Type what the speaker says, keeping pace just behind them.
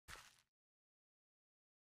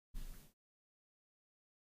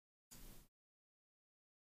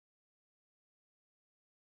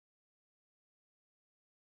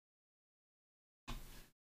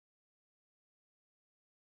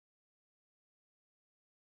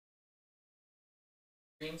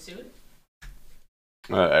Stream soon?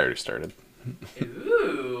 I already started.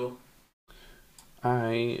 Ooh.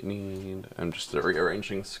 I'm just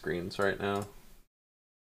rearranging screens right now.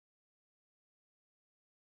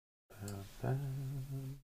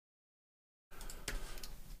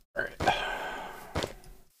 Alright.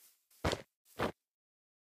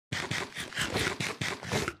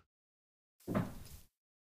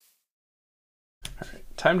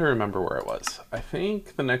 Time to remember where it was. I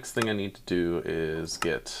think the next thing I need to do is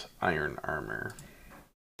get iron armor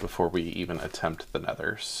before we even attempt the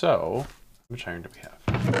nether. So, how much iron do we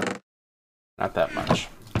have? Not that much.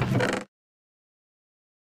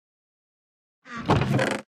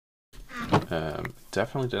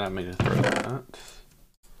 Definitely did not mean to throw that.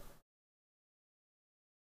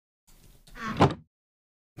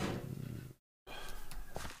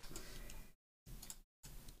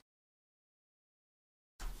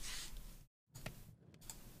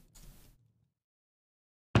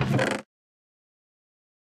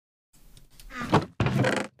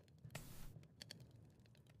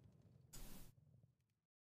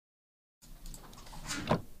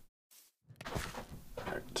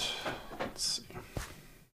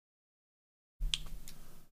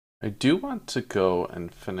 I do want to go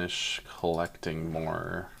and finish collecting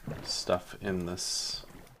more stuff in this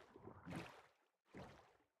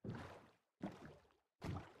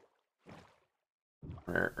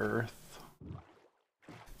rare earth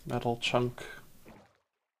metal chunk.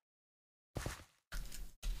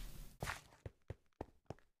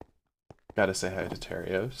 Gotta say hi to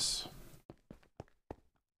Terios.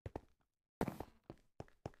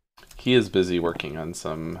 He is busy working on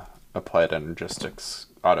some applied energistics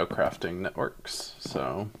auto crafting networks,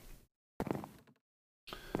 so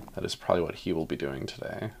that is probably what he will be doing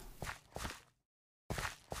today.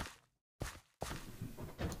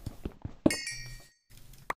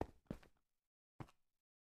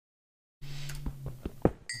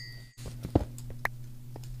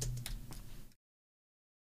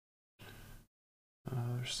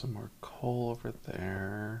 There's some more coal over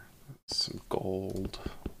there, some gold.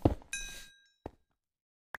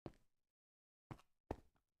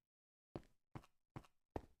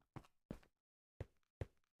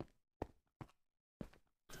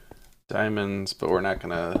 Diamonds, but we're not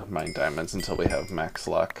gonna mine diamonds until we have max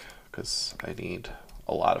luck, because I need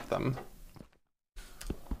a lot of them.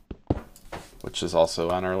 Which is also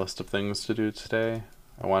on our list of things to do today.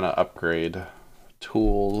 I want to upgrade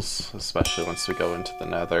tools, especially once we go into the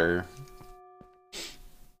nether.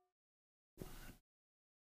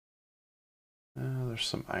 There's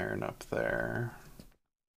some iron up there.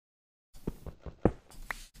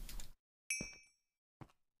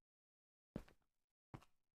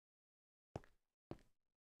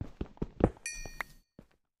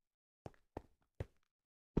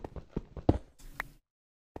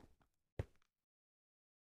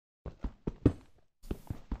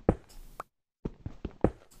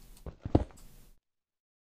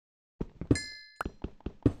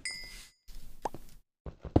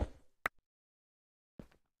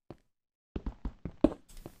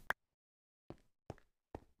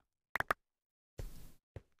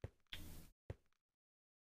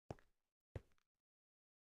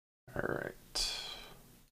 All right.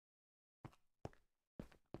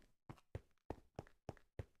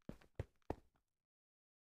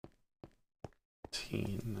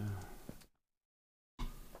 I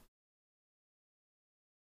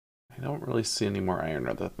don't really see any more iron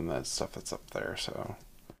other than that stuff that's up there, so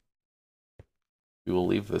we will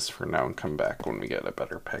leave this for now and come back when we get a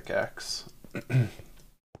better pickaxe.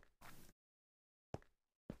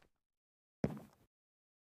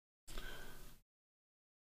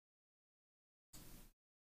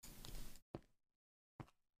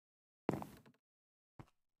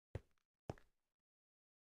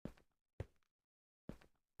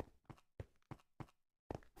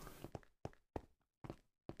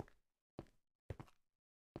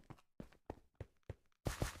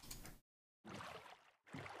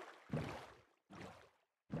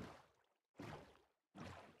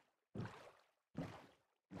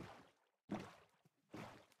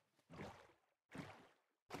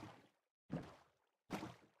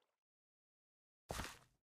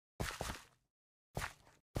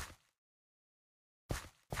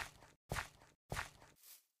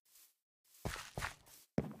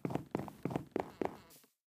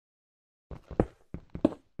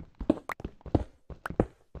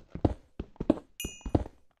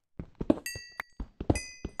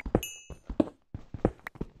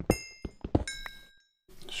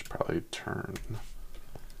 Should probably turn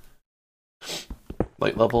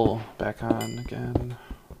light level back on again.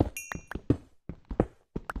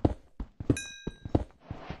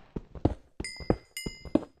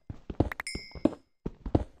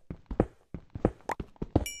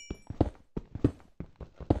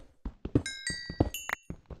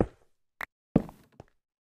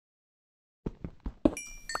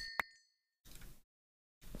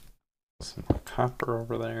 some more copper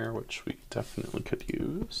over there, which we definitely could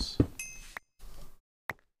use.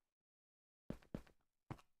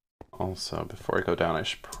 Also, before I go down, I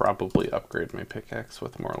should probably upgrade my pickaxe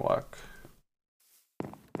with more luck.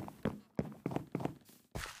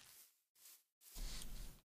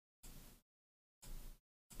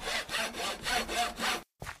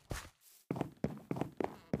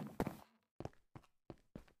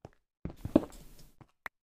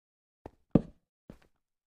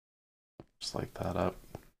 Just like that up.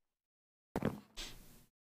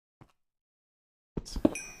 Let's see.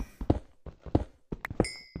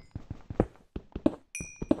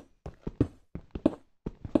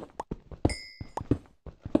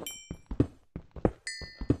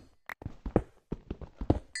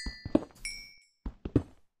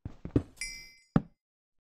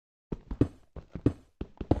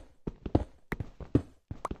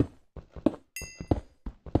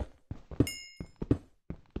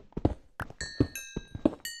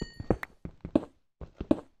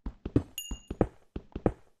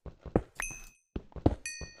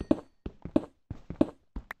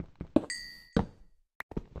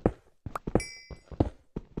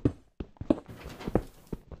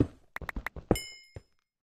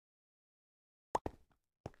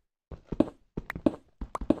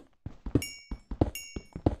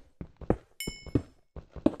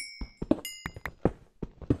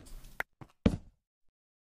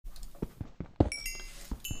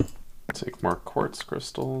 Take more quartz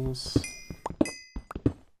crystals.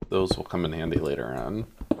 Those will come in handy later on.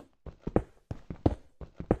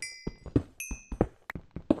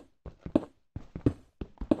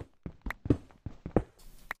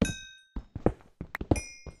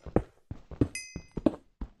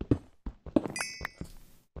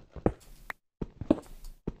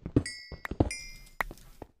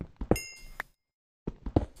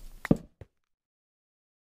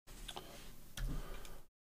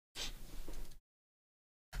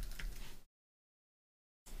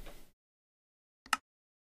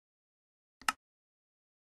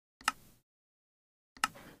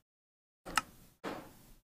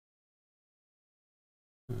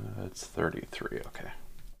 It's 33, okay.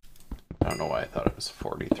 I don't know why I thought it was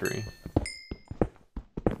 43.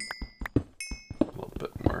 A little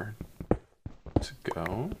bit more to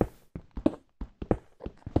go.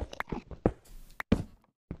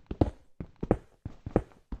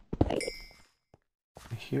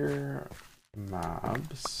 I hear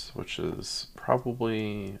mobs, which is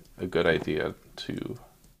probably a good idea to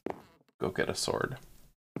go get a sword.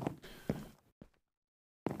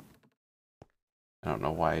 I don't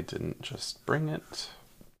know why I didn't just bring it.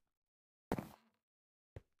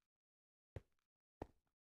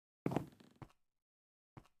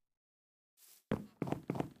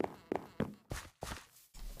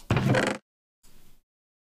 I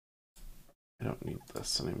don't need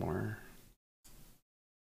this anymore.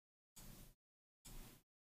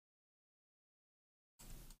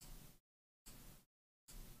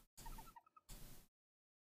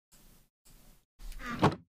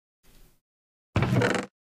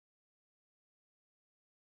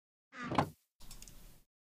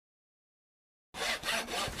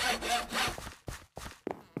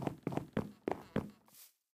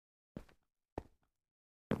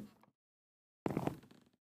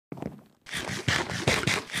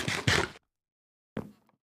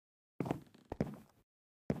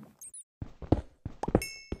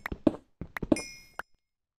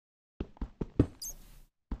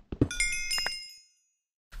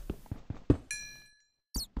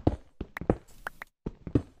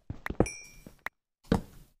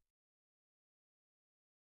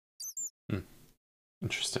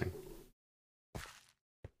 Interesting.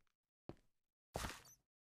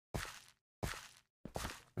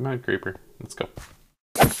 Come on, creeper. Let's go.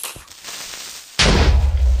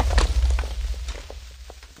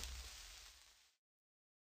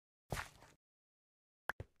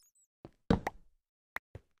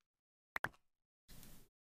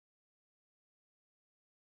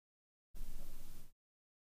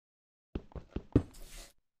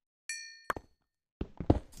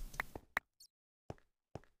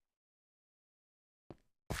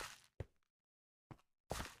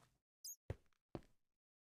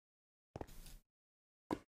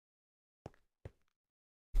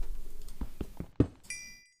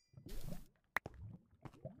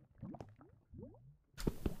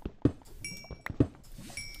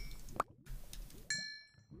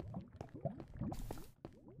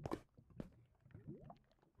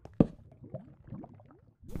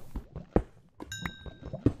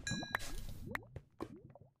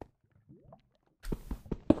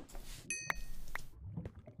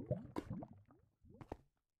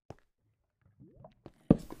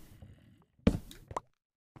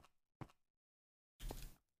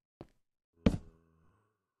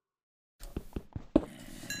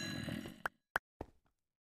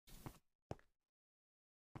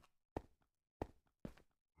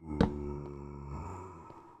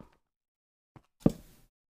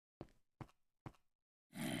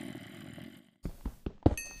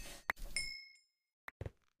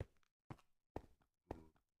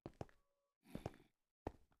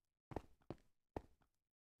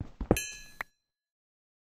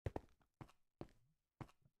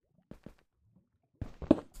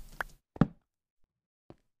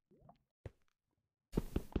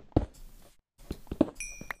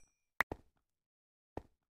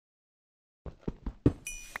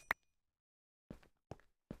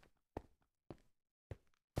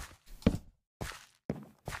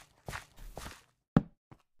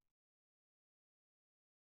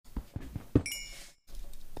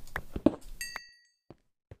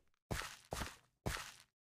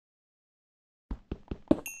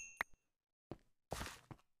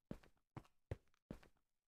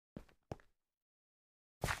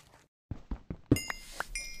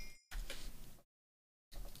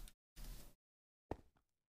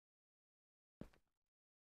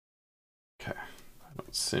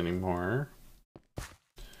 Don't see any more.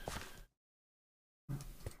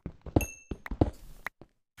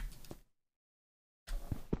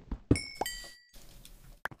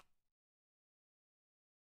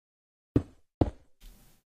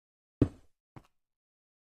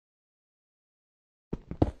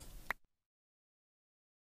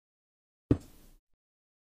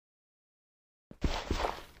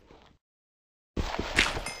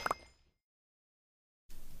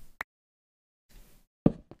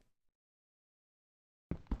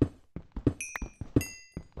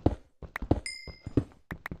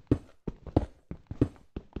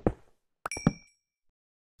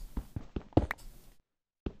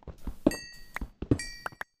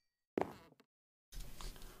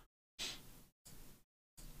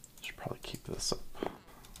 Should probably keep this up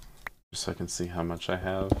just so I can see how much I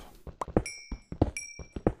have.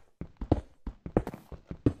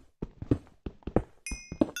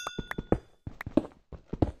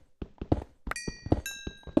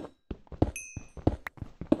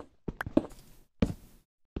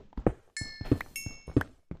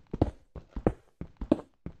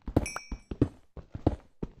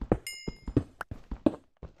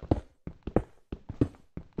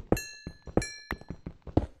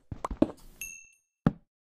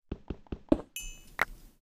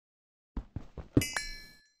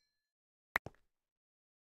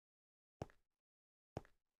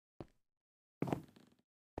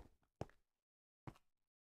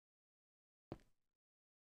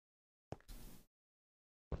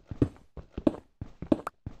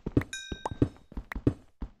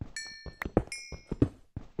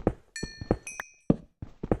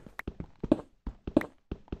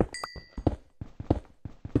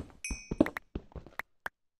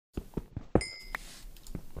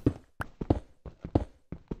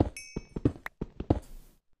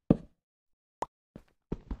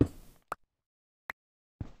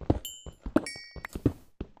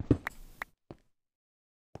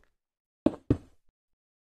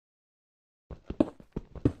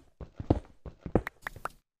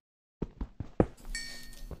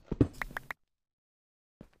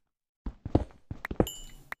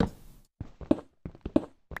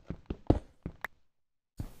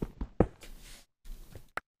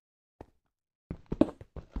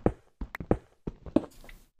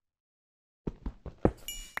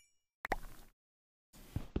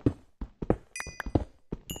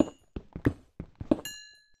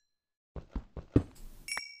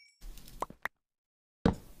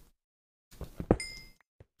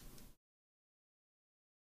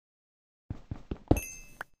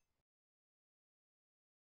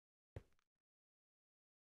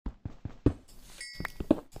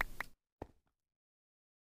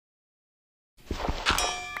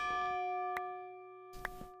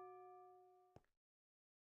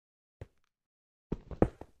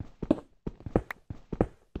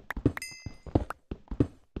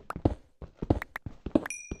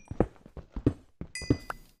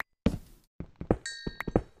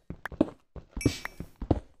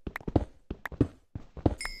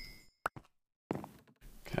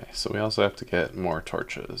 So we also have to get more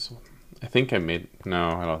torches. I think I made,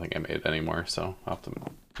 no, I don't think I made any more, so I'll have to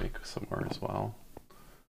make some more as well.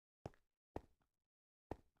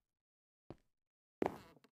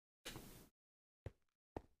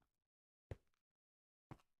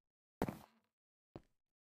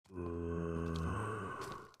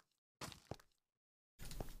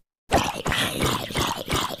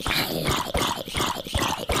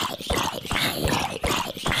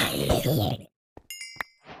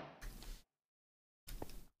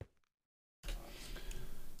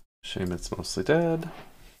 Shame it's mostly dead.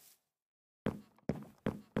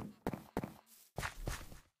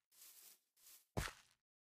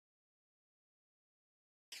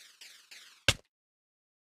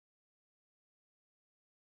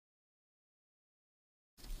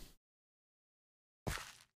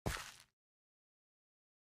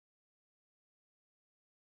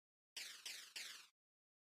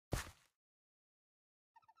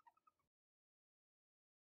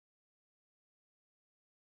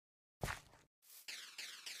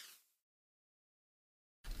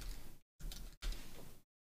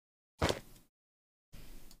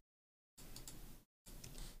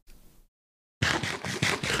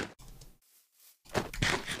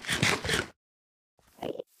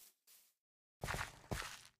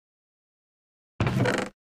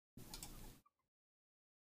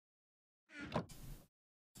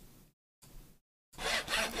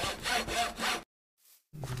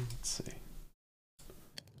 Let's see.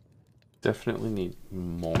 Definitely need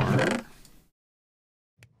more.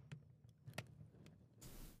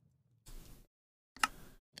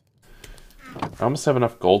 I almost have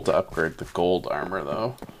enough gold to upgrade the gold armor,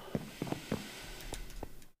 though.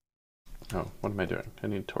 Oh, what am I doing? I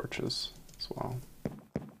need torches as well.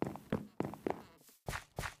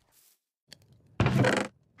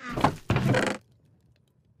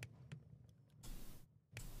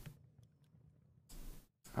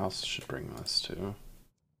 I also should bring this too.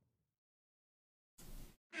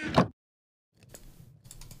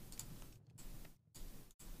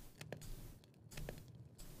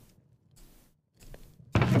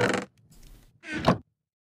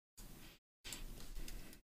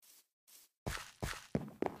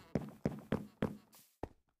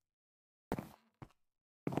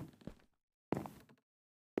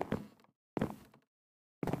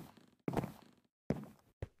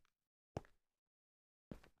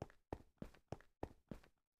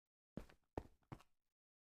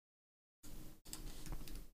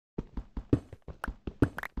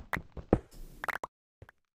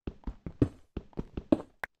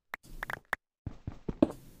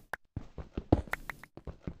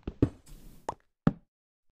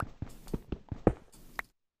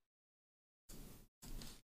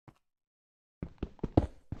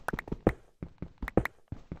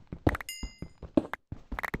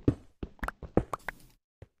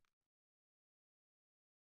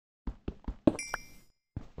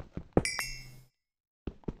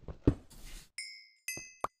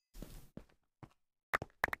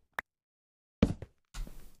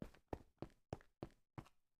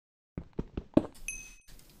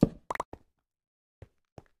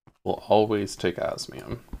 We'll always take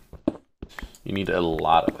osmium. You need a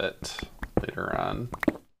lot of it later on.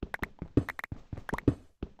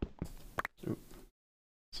 Ooh.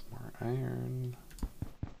 Some more iron.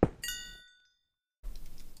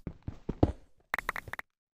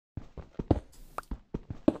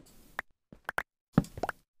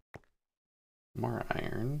 More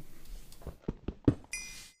iron.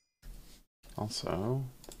 Also,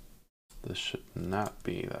 this should not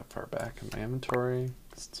be that far back in my inventory.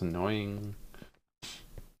 It's annoying.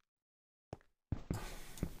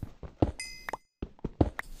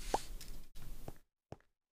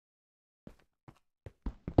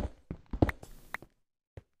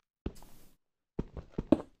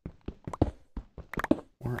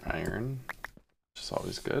 More iron, which is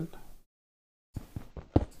always good.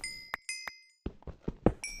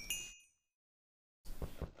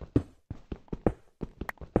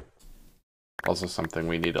 Also something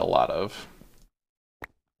we need a lot of.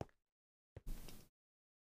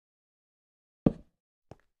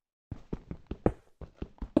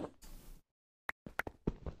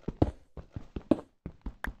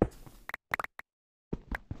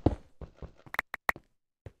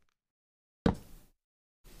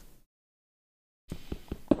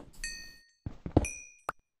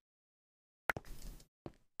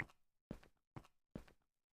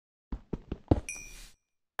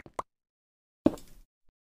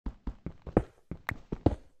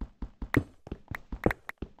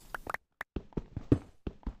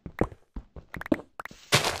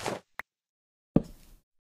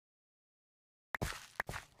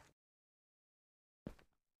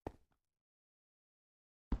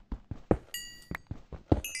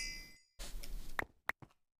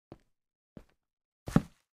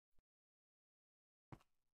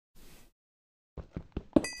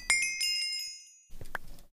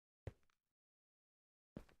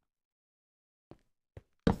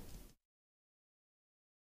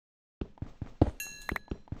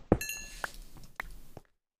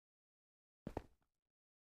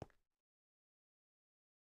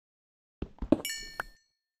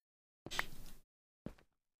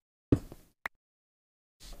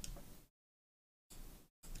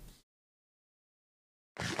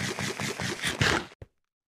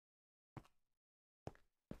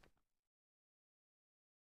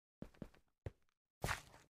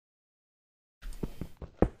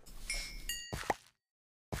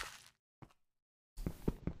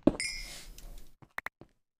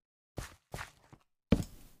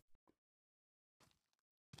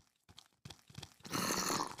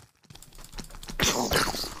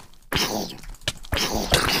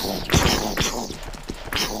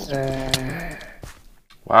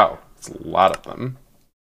 Wow, it's a lot of them.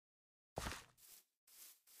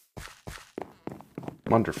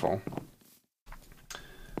 Wonderful.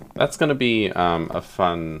 That's gonna be a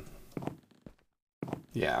fun,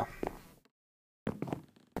 yeah.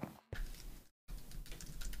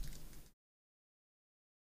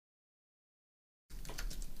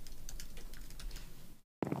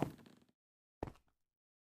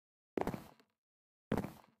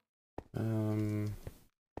 Um,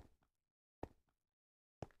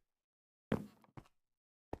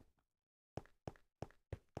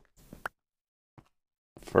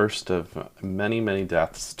 First of many, many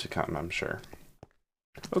deaths to come, I'm sure.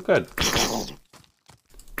 Oh, good.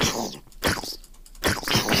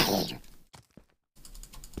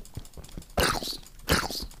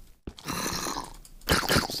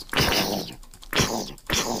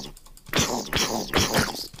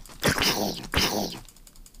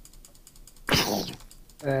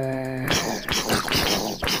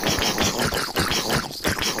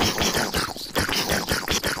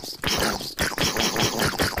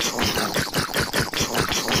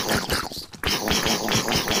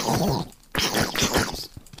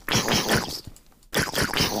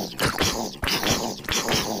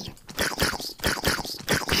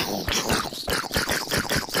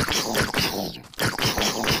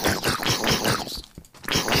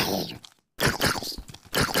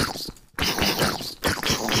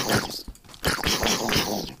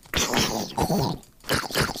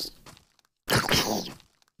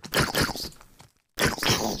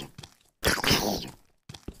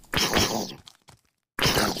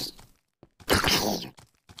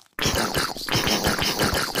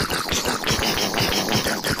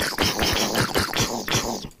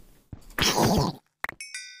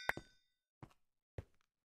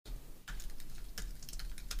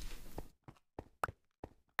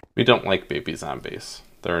 We don't like baby zombies.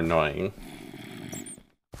 They're annoying.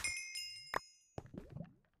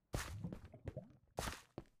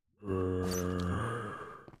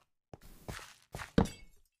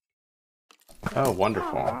 Oh,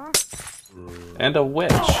 wonderful. And a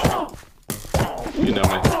witch. You know,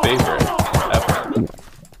 my favorite ever.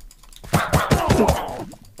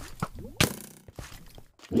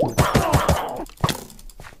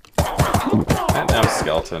 And now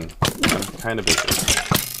skeleton. I'm kind of busy.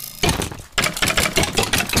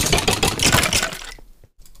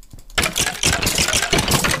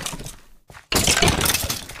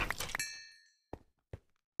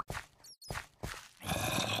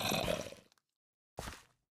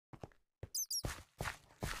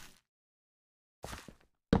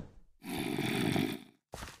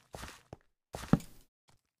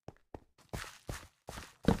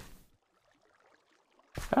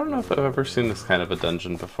 I don't know if I've ever seen this kind of a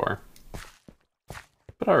dungeon before.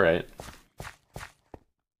 But alright.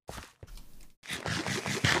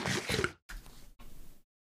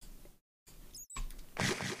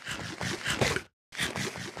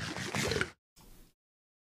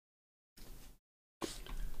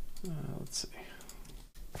 Let's see.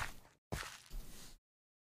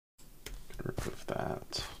 Remove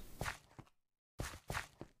that.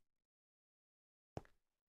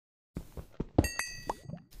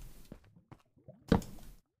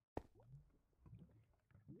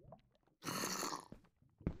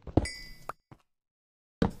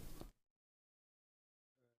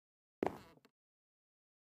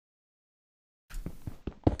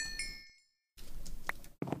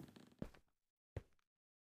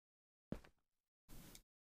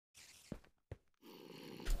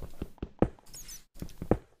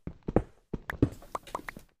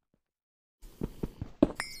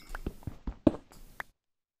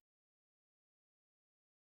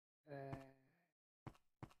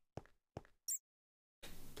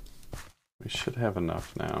 We should have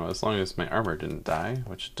enough now, as long as my armor didn't die,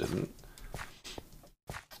 which it didn't,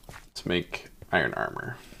 to make iron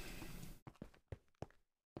armor.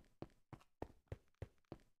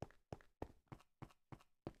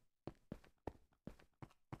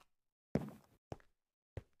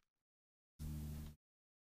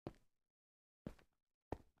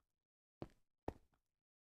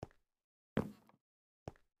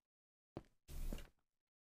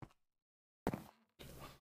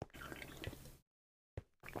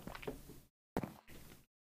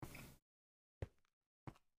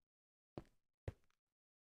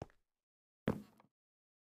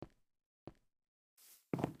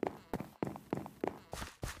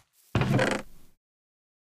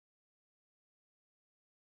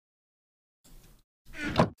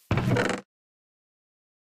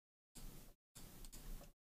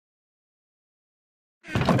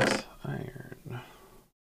 Iron.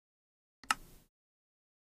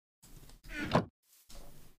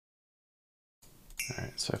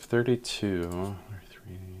 Alright, so I have 32.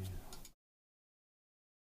 33.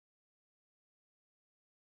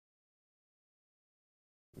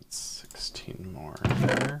 It's 16 more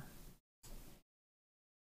there.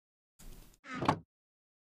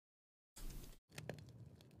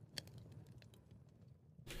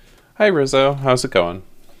 Hi Rizzo, how's it going?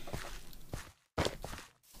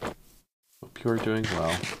 Hope you are doing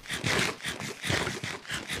well.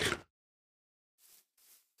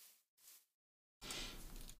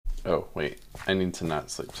 Oh, wait. I need to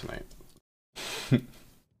not sleep tonight.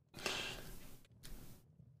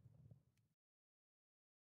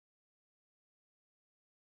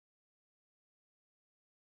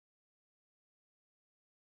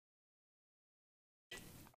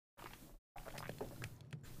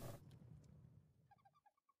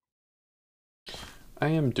 I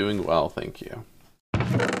am doing well, thank you.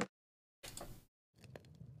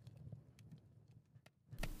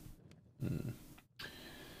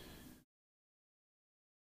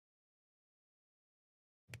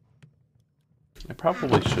 I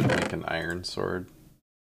probably should make an iron sword,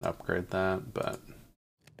 upgrade that, but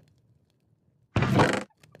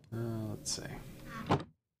let's see. I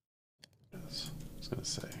was gonna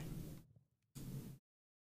say.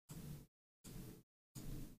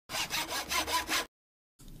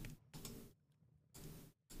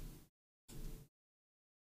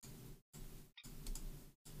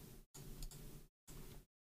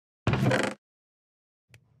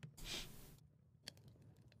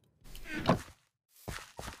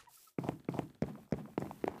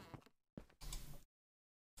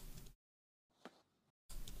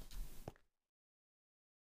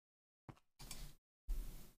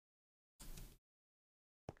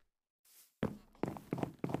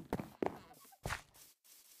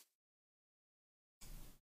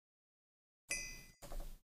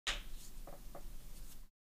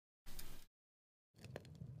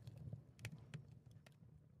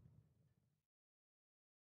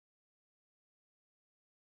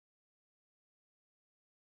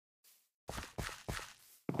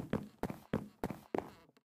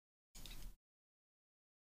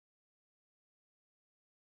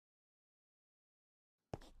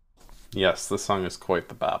 Yes, this song is quite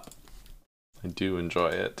the bop. I do enjoy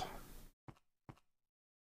it.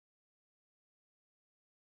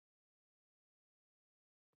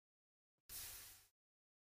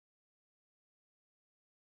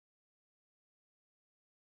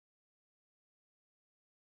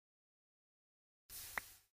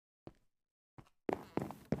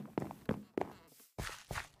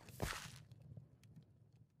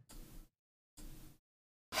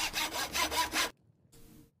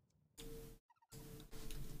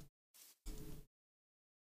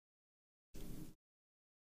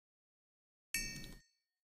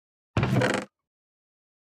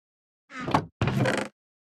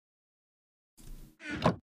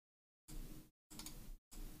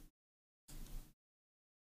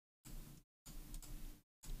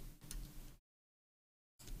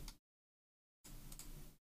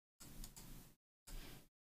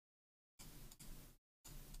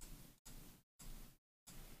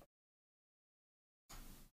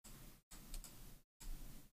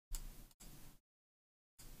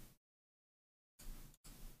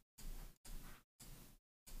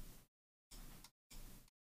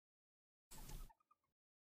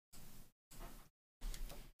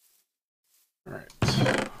 Alright.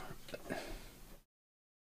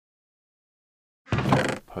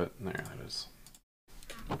 There it is.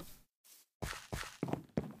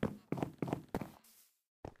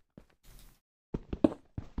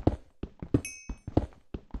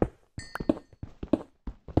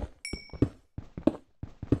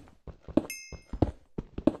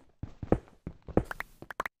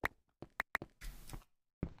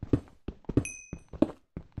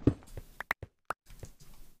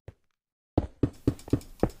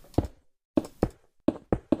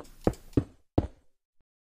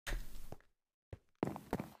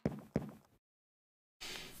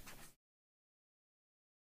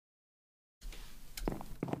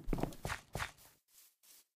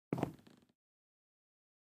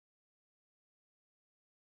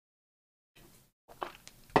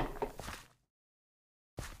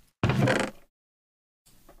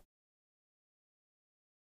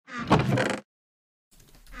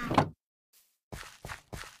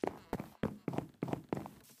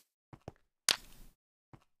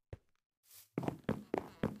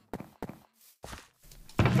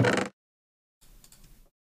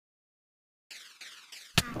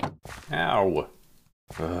 Ow.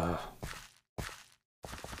 Ugh.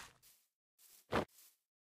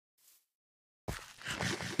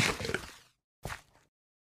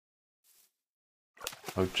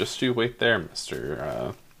 Oh, just you wait there, Mr.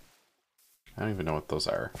 I don't even know what those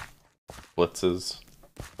are. Blitzes,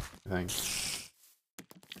 I think.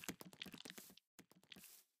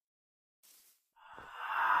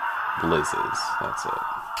 Blizzes, that's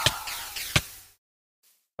it.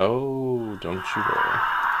 Oh, don't you worry.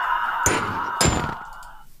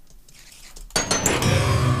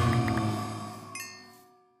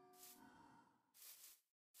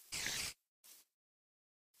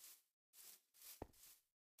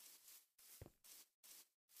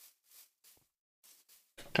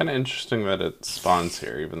 Kind of interesting that it spawns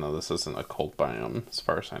here, even though this isn't a cold biome, as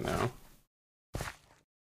far as I know.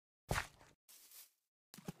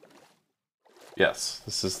 Yes,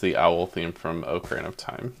 this is the owl theme from Ocarina of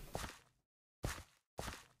Time.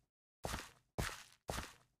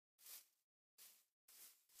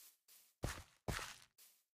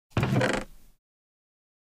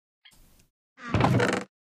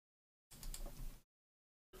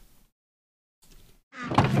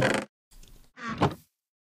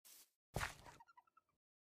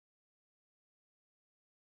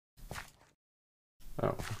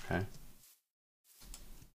 Oh, okay.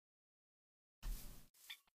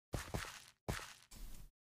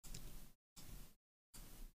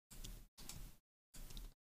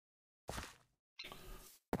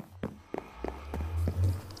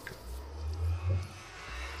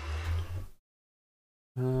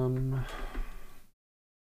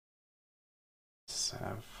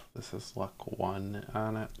 This is luck 1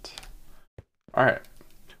 on it. Alright.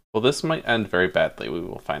 Well, this might end very badly. We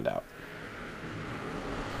will find out.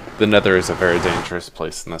 The Nether is a very dangerous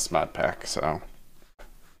place in this mod pack, so...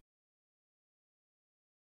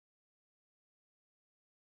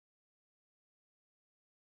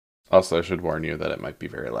 Also, I should warn you that it might be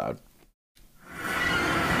very loud.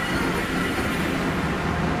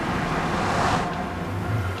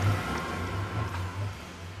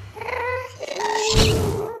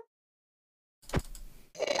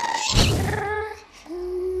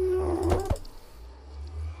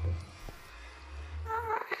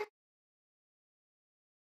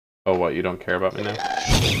 Oh, what? You don't care about me now?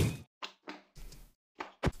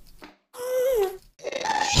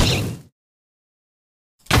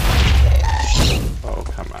 Oh,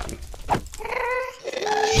 come on.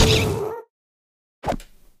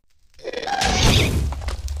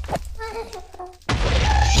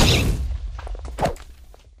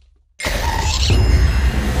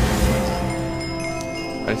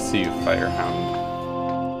 I see you, Firehound.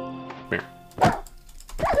 Come here.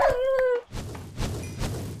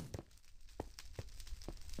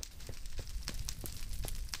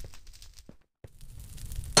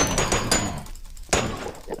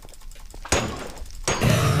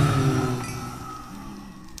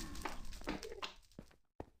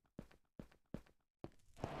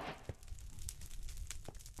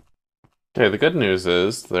 Okay, the good news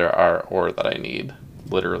is there are ore that I need,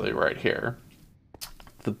 literally right here.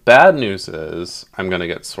 The bad news is I'm gonna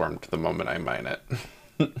get swarmed the moment I mine it.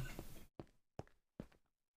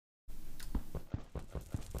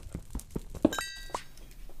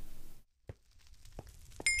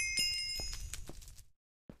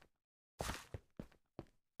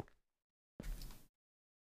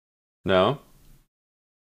 No?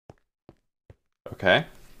 Okay.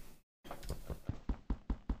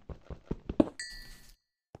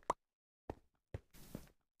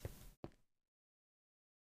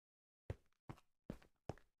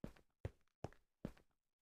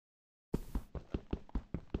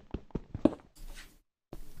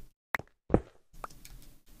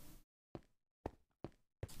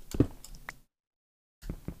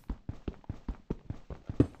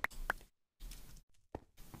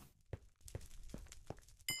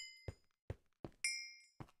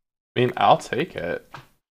 I mean, I'll take it.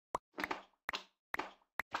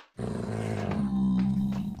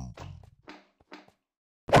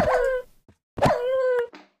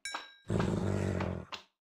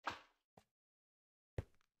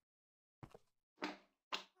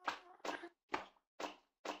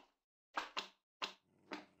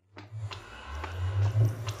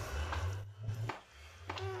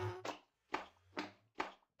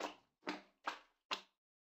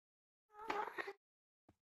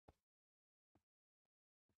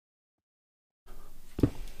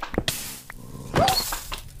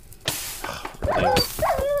 Really?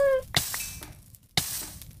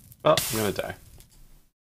 Oh, I'm gonna die.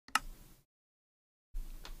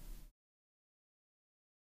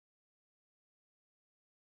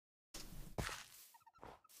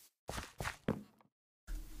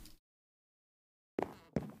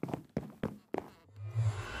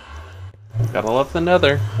 Gotta love the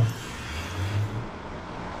Nether.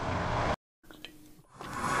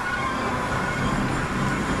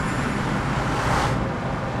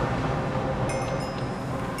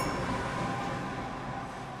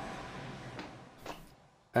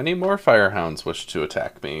 Any more firehounds wish to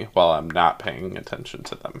attack me while I'm not paying attention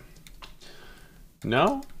to them?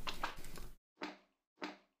 No?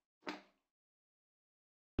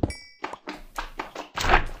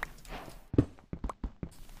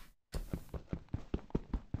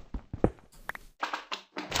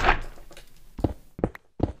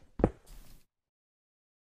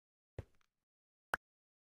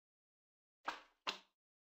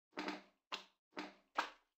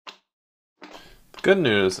 Good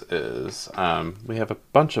news is we have a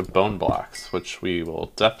bunch of bone blocks, which we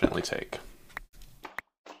will definitely take.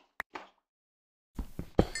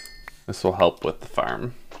 This will help with the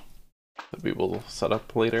farm that we will set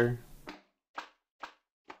up later.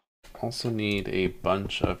 Also need a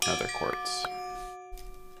bunch of nether quartz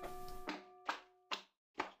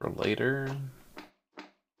for later.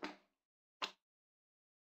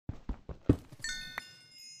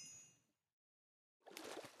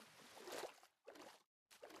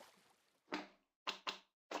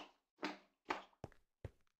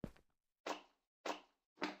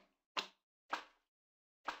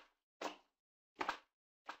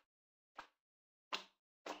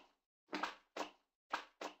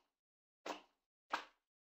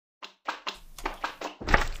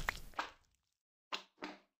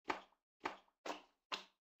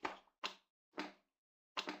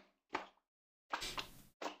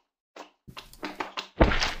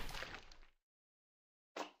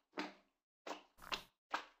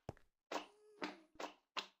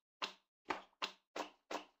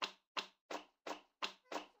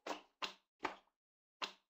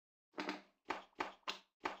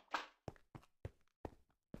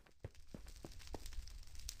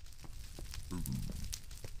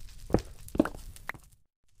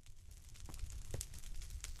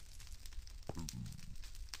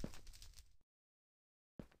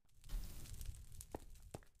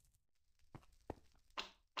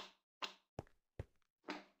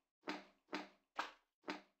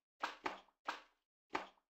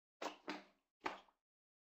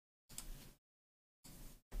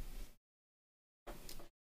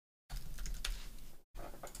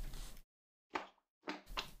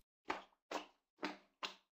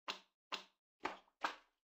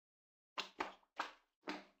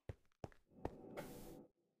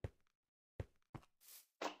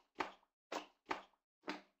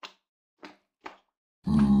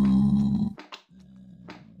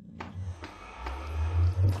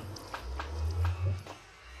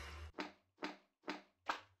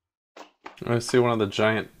 I see one of the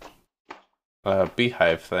giant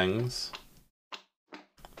beehive things.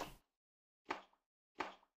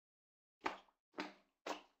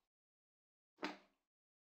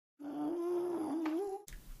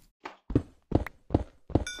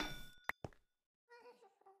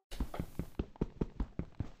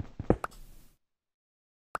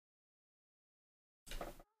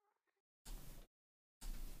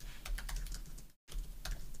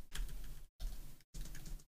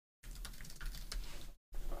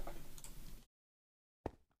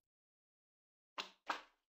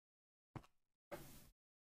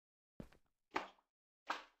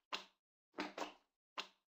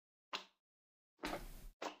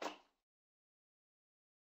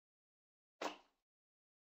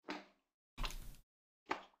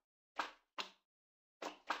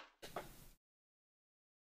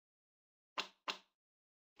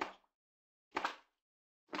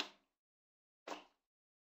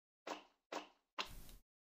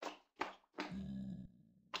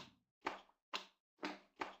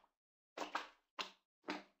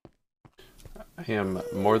 I am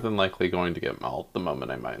more than likely going to get mauled the moment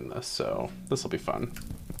I mine this, so this will be fun.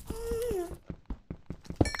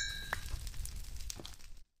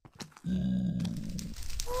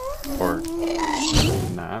 Or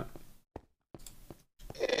not.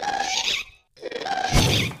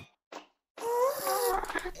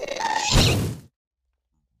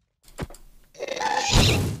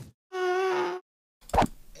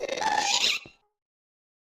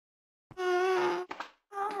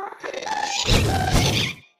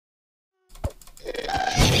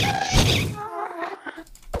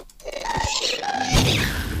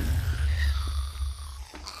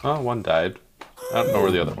 Oh, one died. I don't know where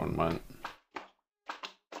the other one went.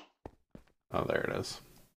 Oh, there it is.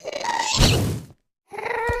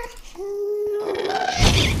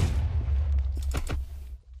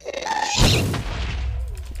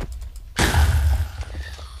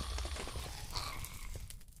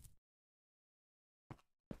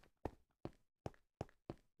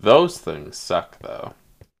 Those things suck, though.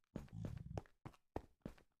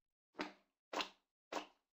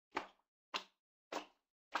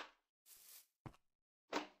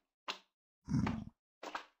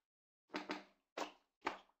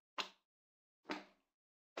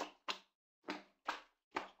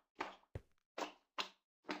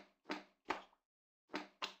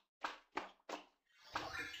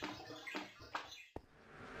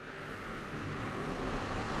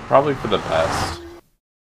 Probably for the best.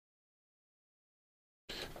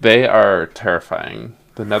 They are terrifying.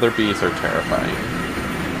 The nether bees are terrifying.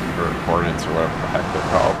 Or hornets, or whatever the heck they're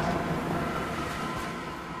called.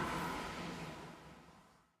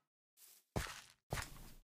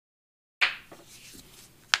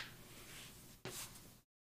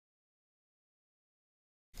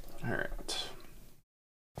 Alright.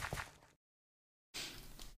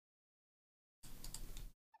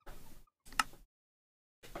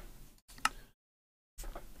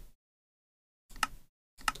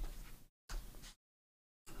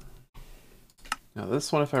 Now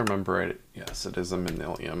this one, if I remember right, yes, it is a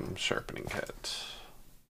Manilium sharpening kit.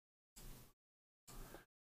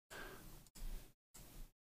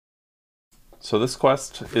 So this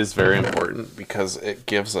quest is very important because it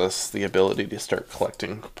gives us the ability to start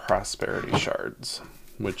collecting prosperity shards,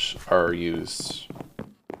 which are used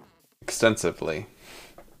extensively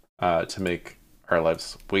to make our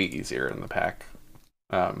lives way easier in the pack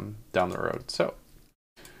down the road. So,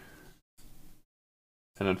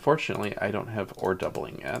 and unfortunately, I don't have ore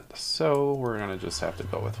doubling yet, so we're gonna just have to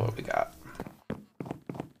go with what we got.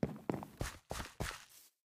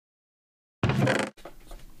 Let's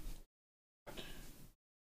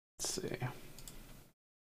see.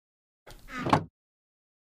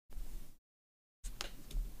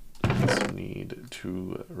 I also need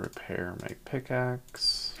to repair my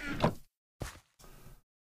pickaxe.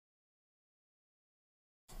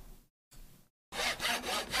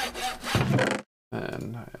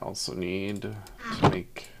 And I also need to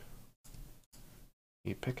make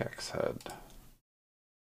a pickaxe head.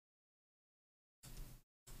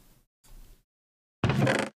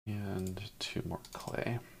 And 2 more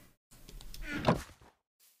clay.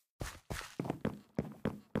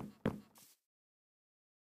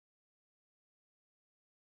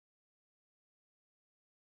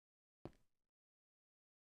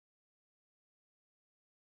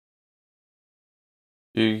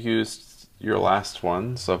 You used your last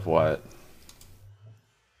ones of what?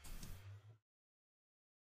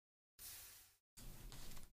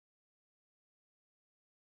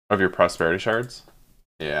 Of your prosperity shards?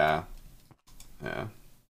 Yeah. Yeah.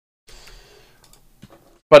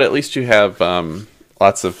 But at least you have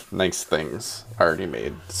lots of nice things already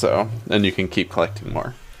made, so, and you can keep collecting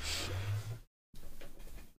more.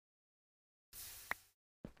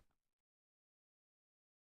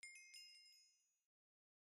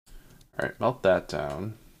 Alright, melt that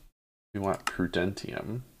down. We want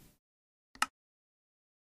prudentium. And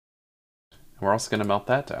we're also going to melt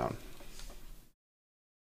that down.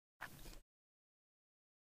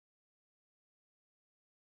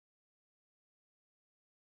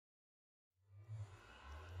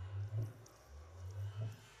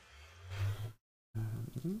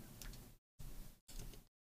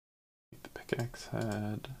 The pickaxe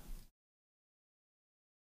head.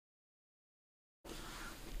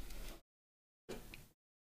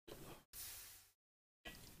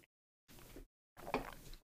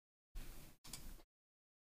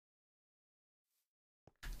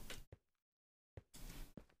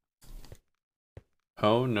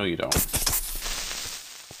 Oh, no you don't.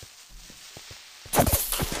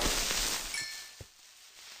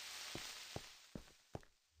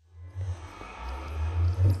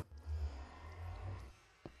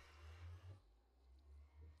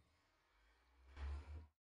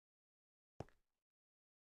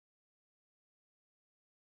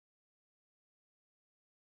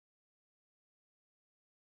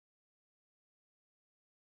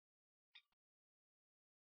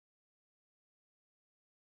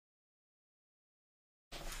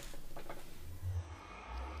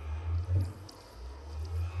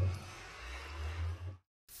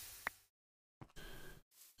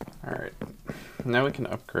 Alright, now we can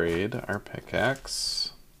upgrade our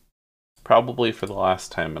pickaxe. Probably for the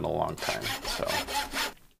last time in a long time, so.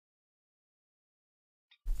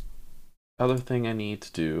 Other thing I need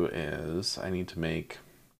to do is I need to make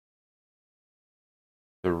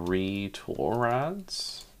 3 tool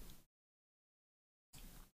rods.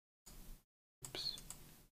 Oops.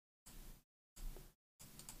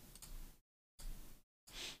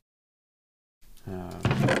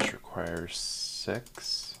 Which requires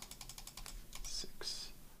 6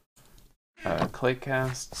 clay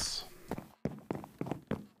casts.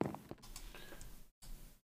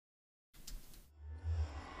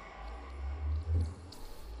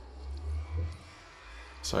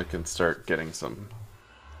 So I can start getting some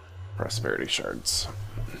prosperity shards.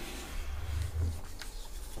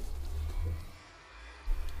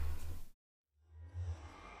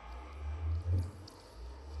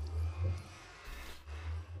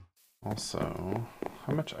 Also,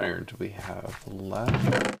 how much iron do we have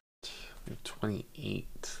left? We have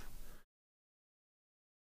 28.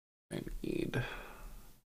 I need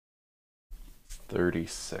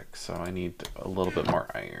 36, so I need a little bit more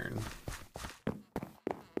iron.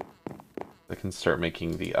 I can start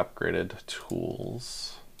making the upgraded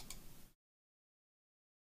tools.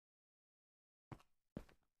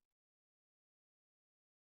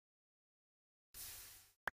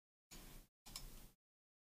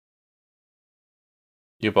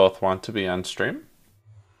 You both want to be on stream?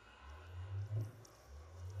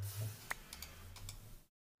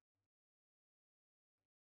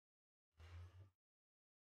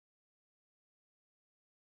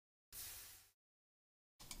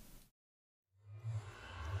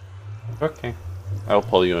 Okay, I'll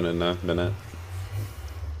pull you in a minute.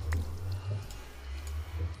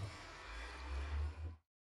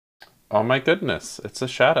 Oh my goodness, it's a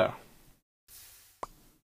shadow.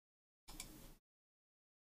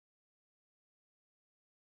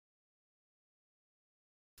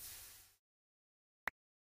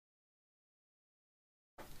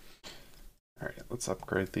 Alright, let's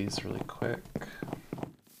upgrade these really quick.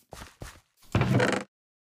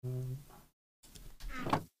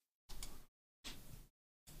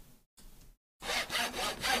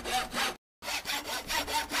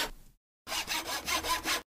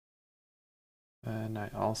 And I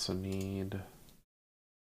also need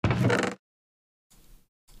uh,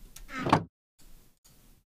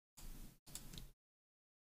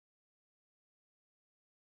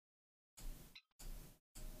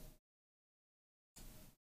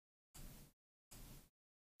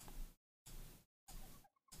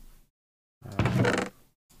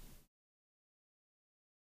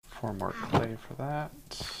 4 more clay for that.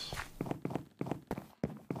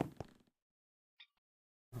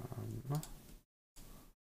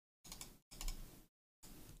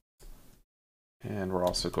 And we're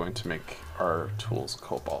also going to make our tools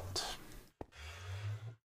cobalt.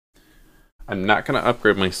 I'm not going to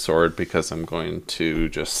upgrade my sword because I'm going to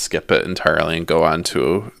just skip it entirely and go on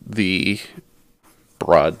to the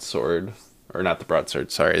broadsword. Or not the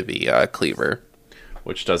broadsword, sorry, the cleaver.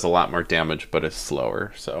 Which does a lot more damage but is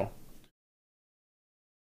slower, so...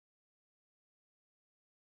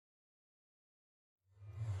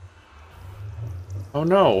 Oh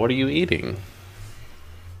no, what are you eating?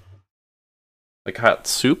 Like hot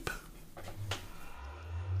soup?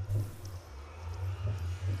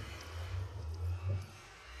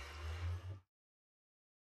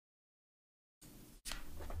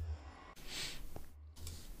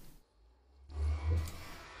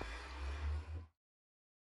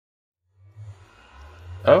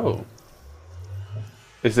 Oh.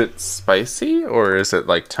 Is it spicy or is it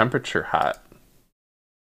like temperature hot?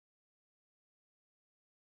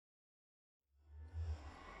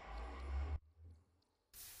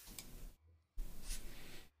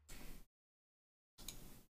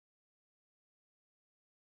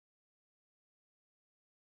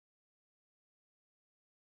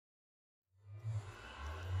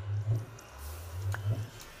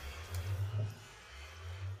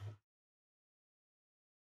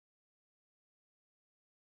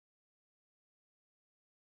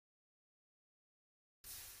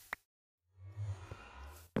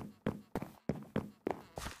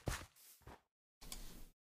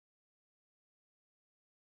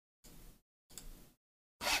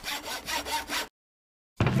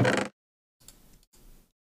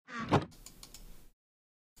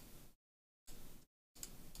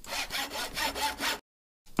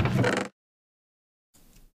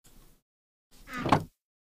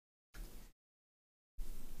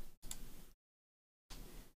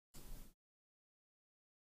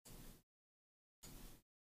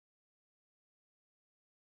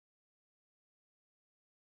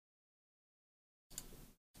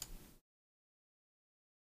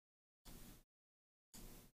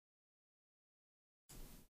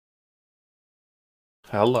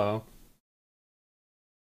 Hello.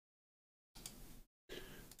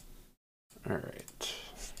 Alright.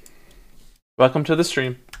 Welcome to the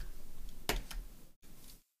stream.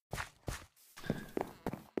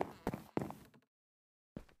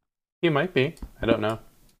 He might be. I don't know.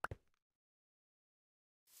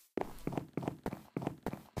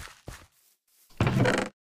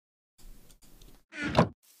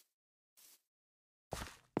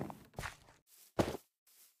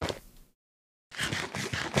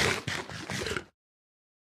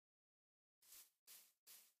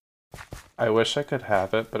 I wish I could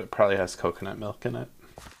have it, but it probably has coconut milk in it.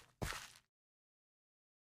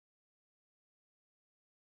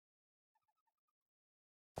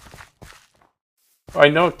 Oh, I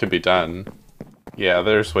know it can be done. Yeah,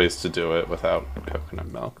 there's ways to do it without coconut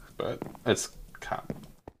milk, but it's common.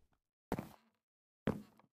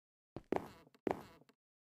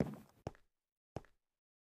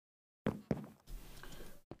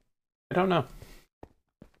 I don't know.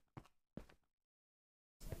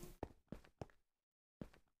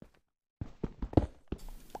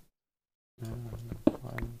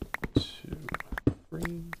 One, two,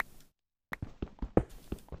 three.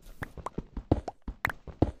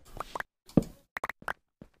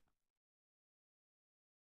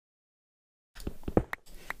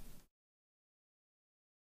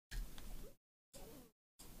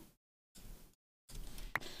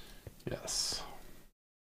 Yes.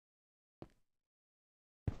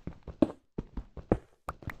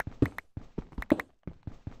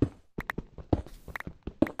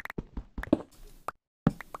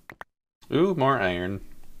 Ooh, more iron.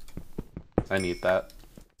 I need that.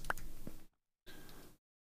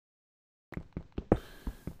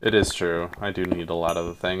 It is true. I do need a lot of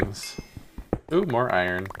the things. Ooh, more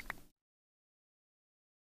iron.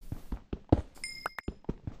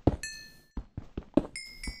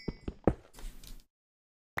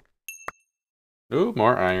 Ooh,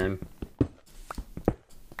 more iron.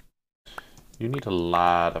 You need a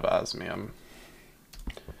lot of osmium.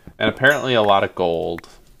 And apparently a lot of gold.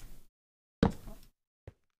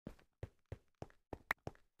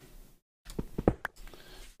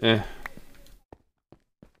 Eh.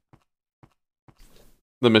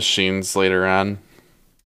 The machines later on.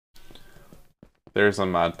 There's a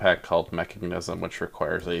mod pack called Mechanism, which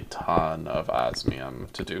requires a ton of osmium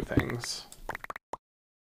to do things.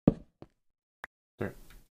 There.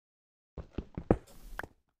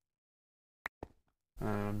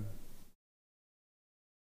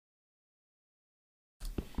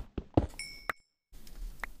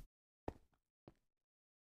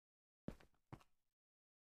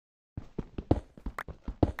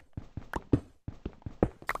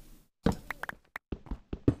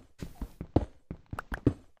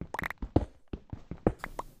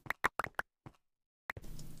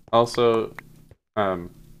 Also,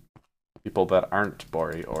 people that aren't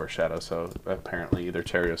Bori or Shadow, so apparently either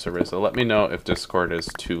Terios or Rizzo, let me know if Discord is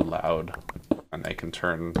too loud and I can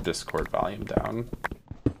turn Discord volume down.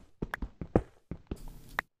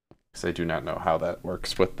 because I do not know how that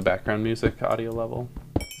works with the background music audio level.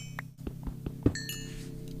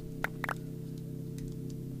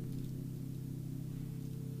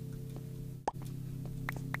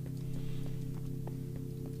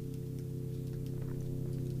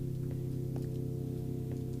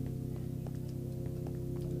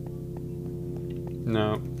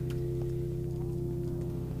 No.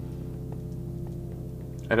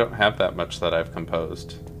 I don't have that much that I've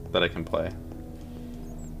composed that I can play.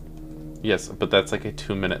 Yes, but that's like a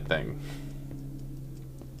 2-minute thing.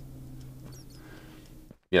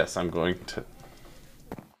 Yes, I'm going to...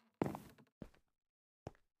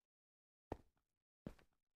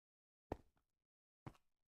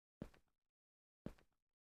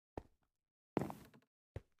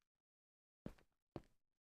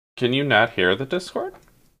 Can you not hear the Discord?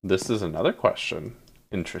 This is another question.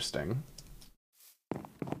 Interesting.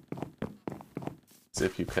 So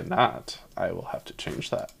if you cannot, I will have to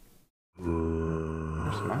change that.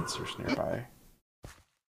 There's monsters nearby.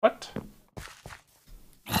 What?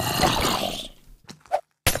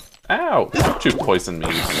 Ow! Don't you poison me,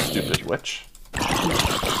 you stupid witch.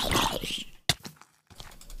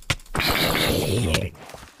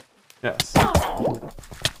 Yes.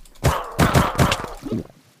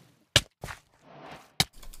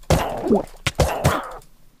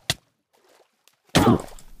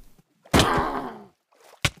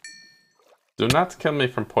 Do not kill me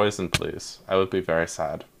from poison, please. I would be very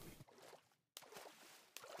sad.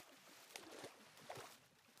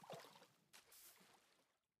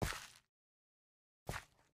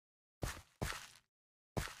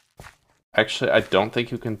 Actually, I don't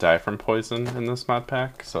think you can die from poison in this mod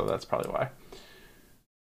pack, so that's probably why.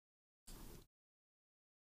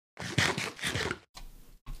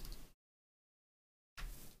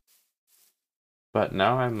 But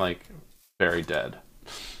now I'm, like, very dead.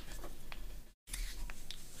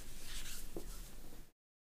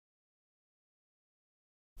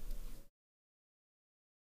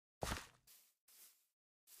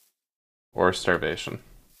 Or starvation.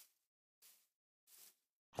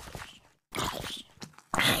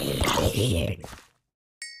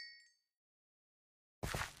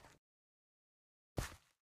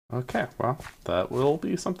 Okay, well, that will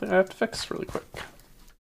be something I have to fix really quick.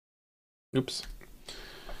 Oops.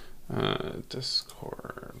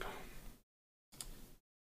 Discord.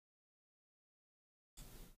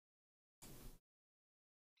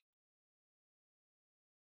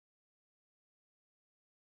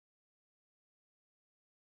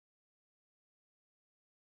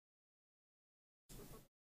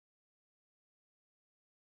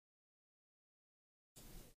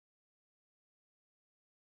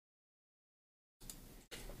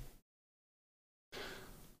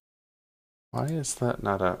 Why is that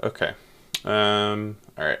not a... Okay.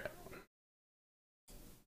 Alright.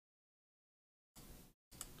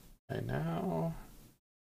 Okay, now...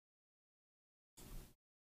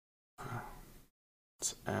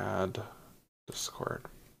 Let's add Discord.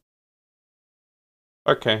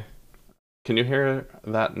 Okay. Can you hear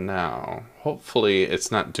that now? Hopefully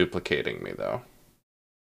it's not duplicating me, though.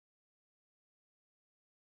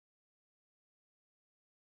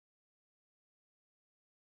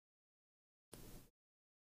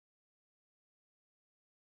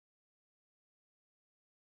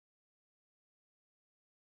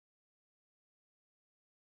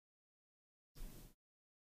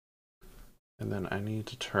 And then I need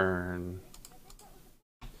to turn...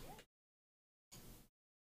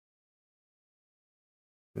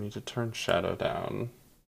 I need to turn shadow down.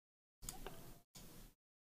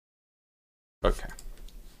 Okay.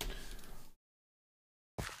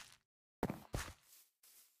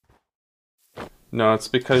 No, it's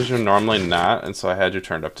because you're normally not, and so I had you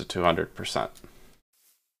turned up to 200%.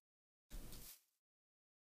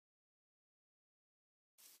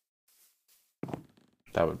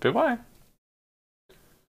 That would be why.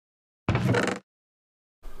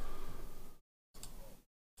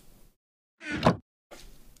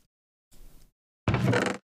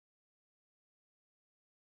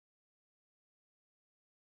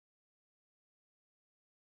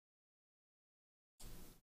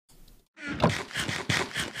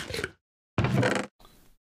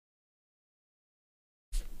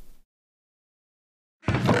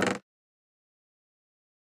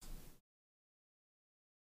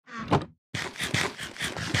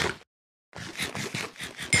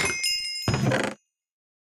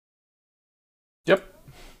 Yep.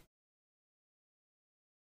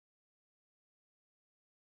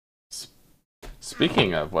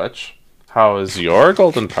 Speaking of which, how is your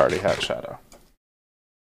golden party hat, Shadow?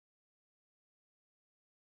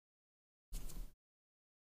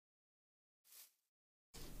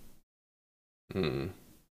 Hmm.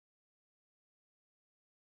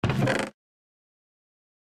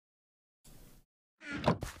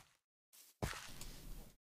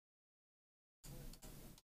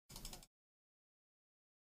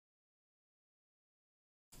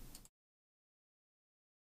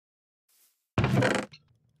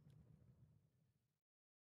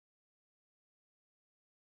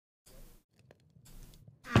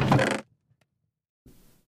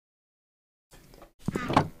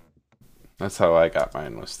 That's how I got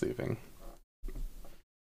mine, was thieving.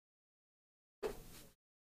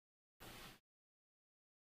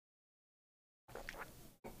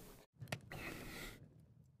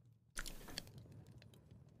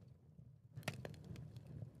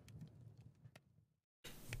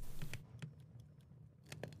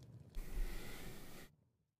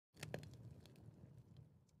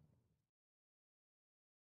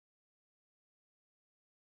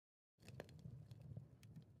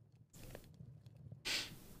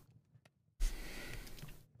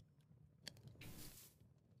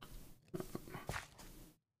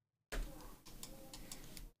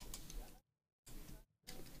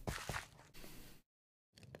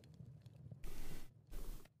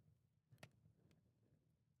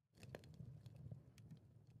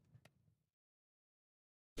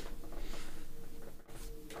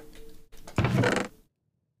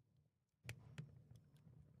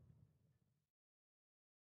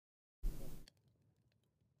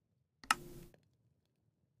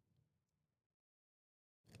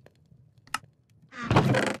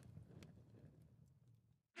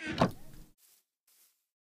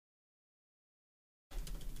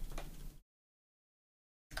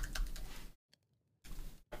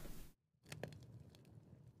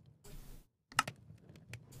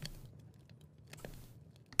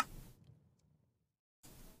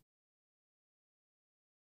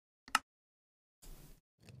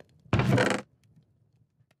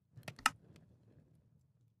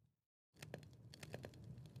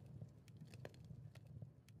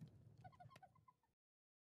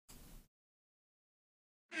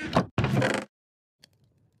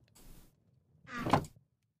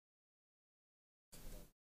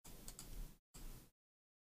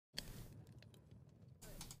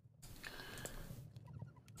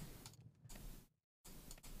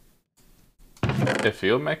 If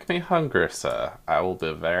you make me hungry, sir, I will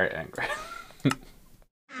be very angry.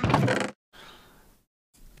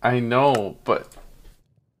 I know, but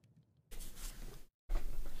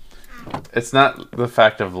it's not the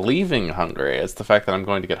fact of leaving hungry, it's the fact that I'm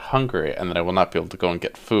going to get hungry and that I will not be able to go and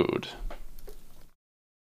get food.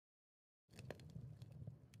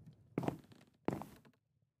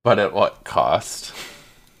 But at what cost?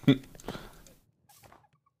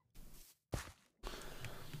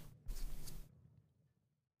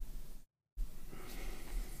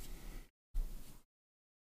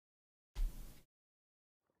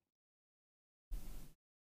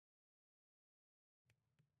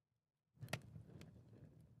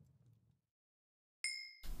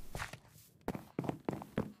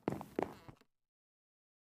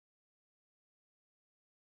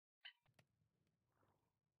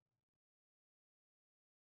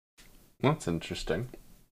 That's interesting.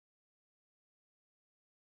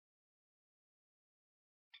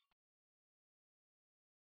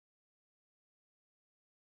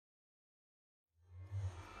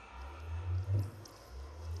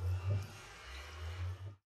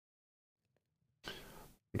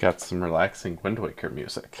 Got some relaxing Wind Waker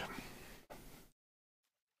music.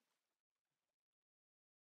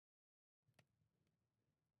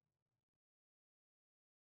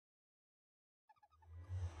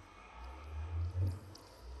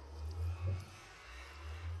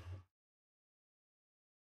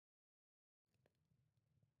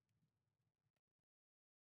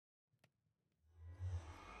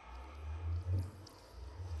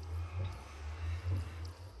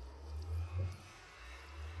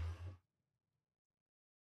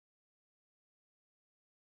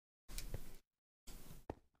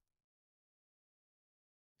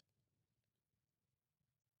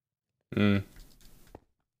 Mm.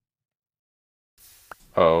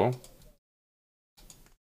 Oh.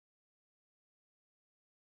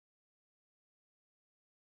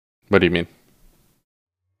 What do you mean?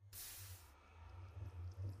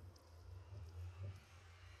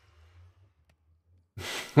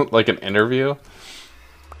 Like an interview?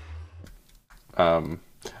 Um,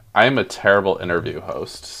 I'm a terrible interview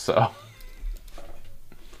host, so.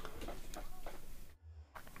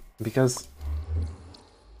 Because,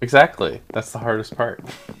 exactly, that's the hardest part.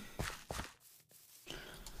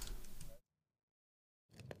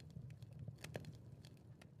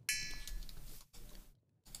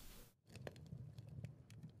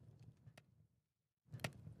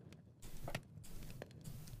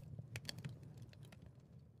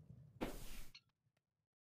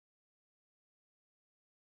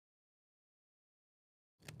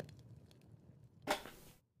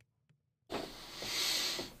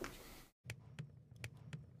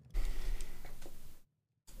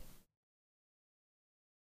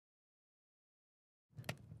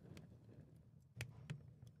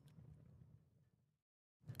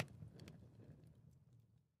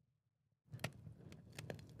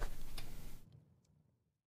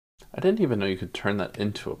 I didn't even know you could turn that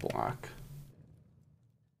into a block.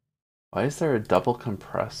 Why is there a double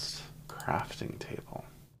compressed crafting table?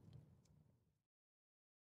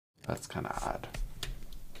 That's kind of odd.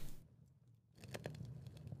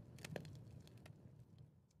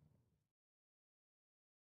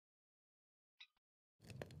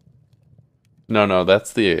 No,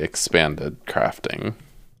 that's the expanded crafting.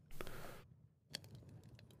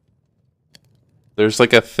 There's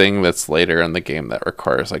like a thing that's later in the game that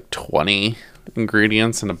requires like 20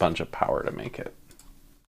 ingredients and a bunch of power to make it.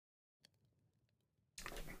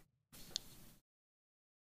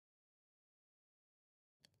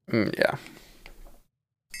 Yeah.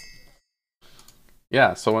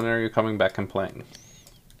 Yeah, so when are you coming back and playing?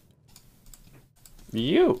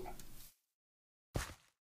 You!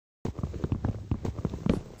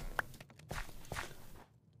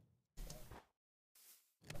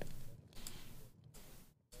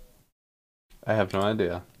 I have no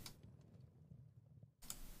idea.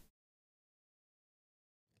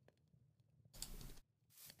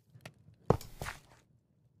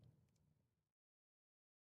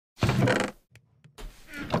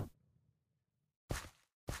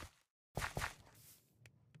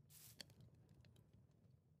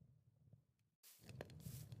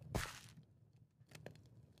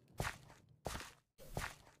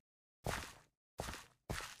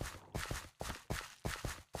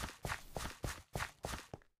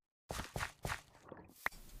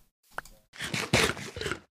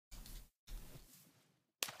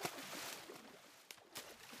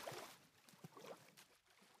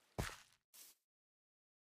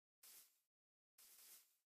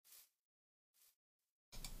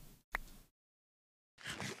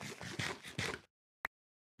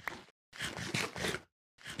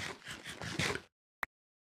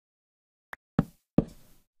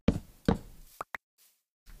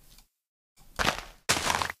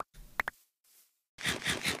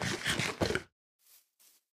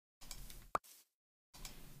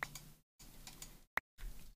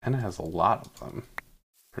 And it has a lot of them.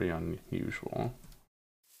 Pretty unusual.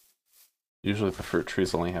 Usually the fruit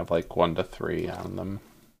trees only have like 1 to 3 on them,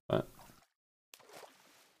 but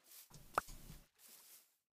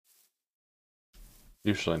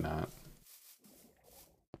usually not.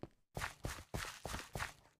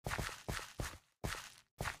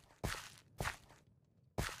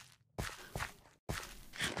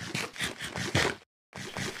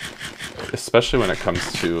 Especially when it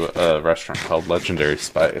comes to a restaurant called Legendary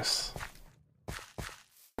Spice.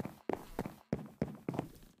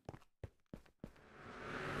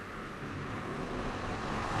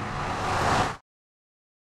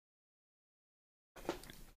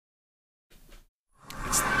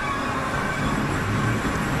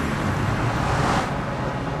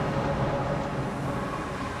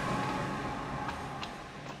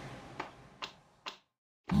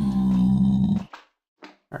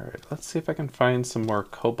 Alright, let's see if I can find some more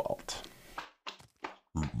cobalt.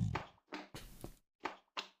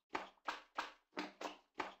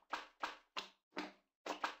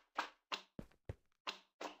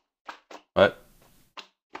 What?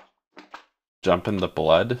 Jump in the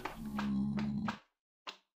blood?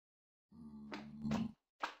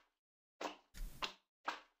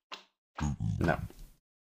 No.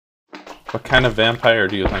 What kind of vampire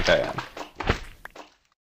do you think I am?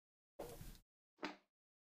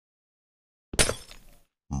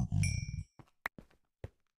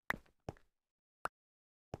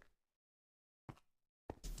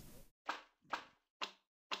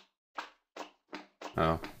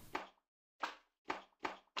 Oh.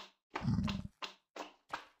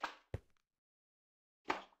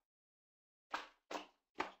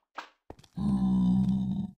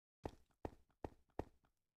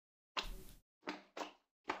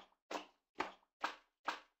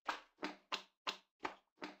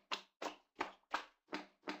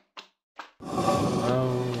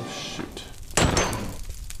 Oh, shoot.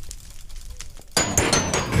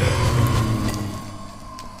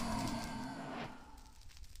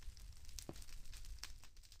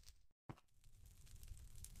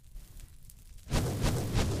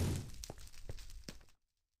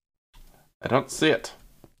 I don't see it.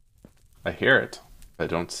 I hear it. I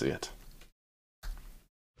don't see it.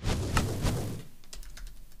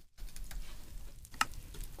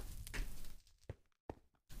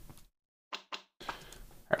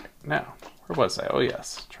 Alright, now, where was I? Oh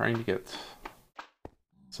yes, trying to get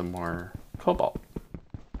some more cobalt.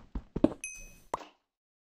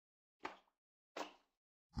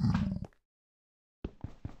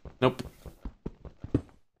 Nope.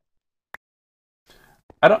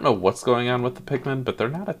 I don't know what's going on with the pigmen, but they're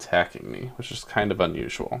not attacking me, which is kind of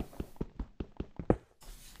unusual.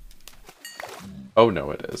 Oh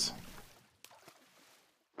no, it is.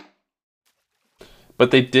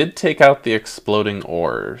 But they did take out the exploding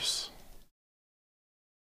ores.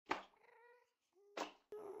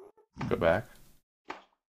 Go back.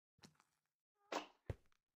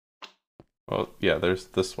 Well, yeah, there's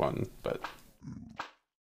this one, but...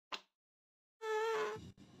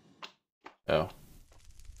 Oh.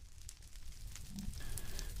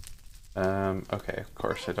 Okay, of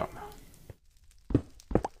course, I don't know.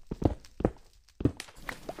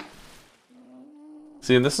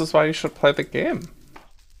 See, and this is why you should play the game.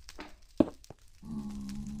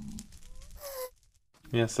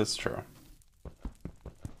 Yes, that's true.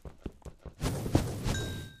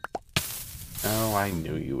 Oh, I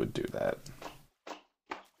knew you would do that.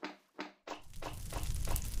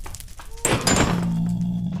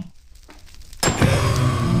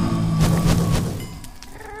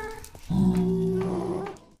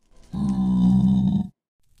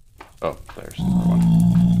 Oh, there's another one.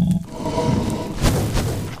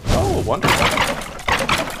 Oh, wonderful.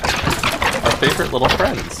 Our favorite little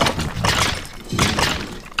friends.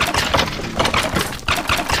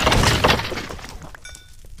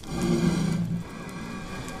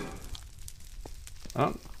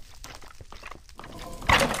 Oh.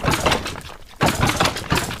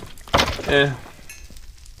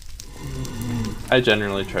 I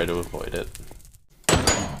generally try to avoid it.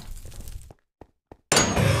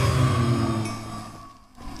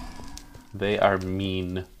 They are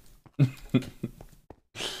mean.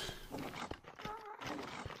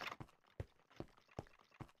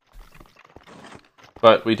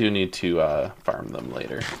 But we do need to farm them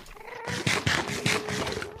later.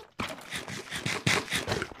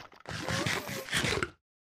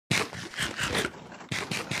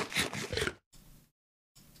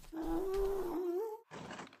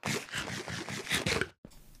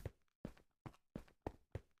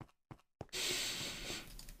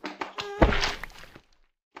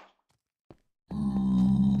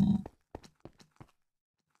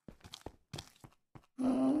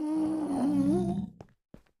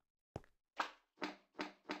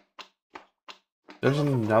 There's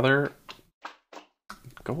another...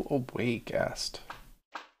 Go away, Ghast.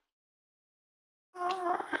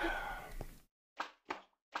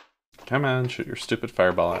 Come on, shoot your stupid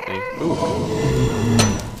fireball at me. Ooh.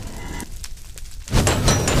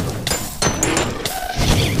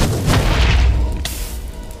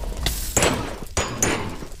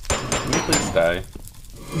 Can you please die?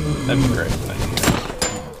 That'd be great. Thank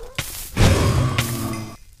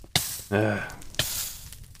you. Ugh.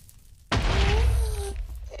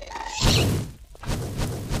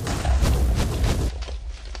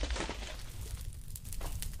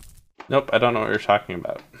 Nope, I don't know what you're talking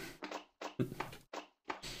about.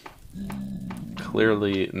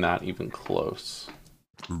 Clearly not even close.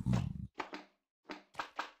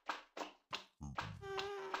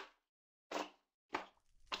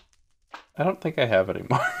 I don't think I have any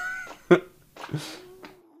more.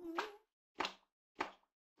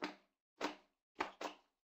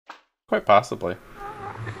 Quite possibly.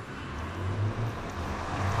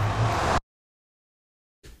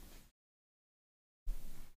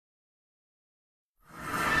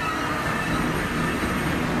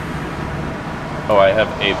 Oh, I have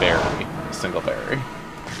a berry. A single berry.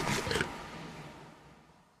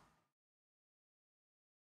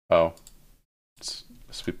 Oh. It's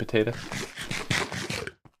a sweet potato.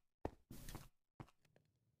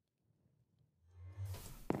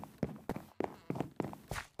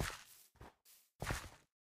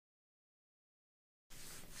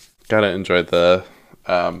 Gotta enjoy the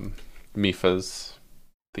Mifa's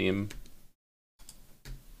theme.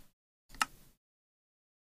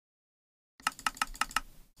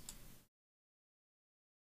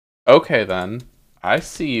 Okay then. I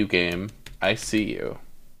see you, game. I see you.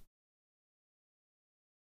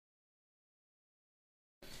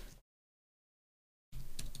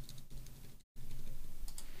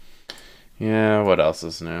 Yeah, what else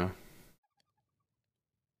is new?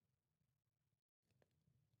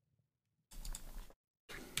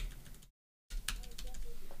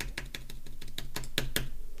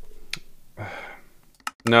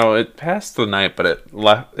 No, it passed the night, but it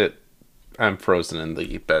left it. I'm frozen in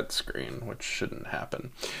the bed screen, which shouldn't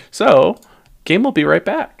happen. So, game will be right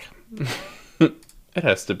back. It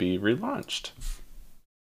has to be relaunched.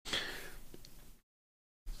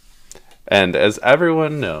 And as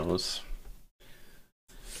everyone knows,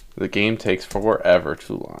 the game takes forever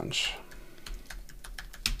to launch.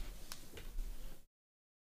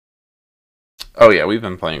 Oh yeah, we've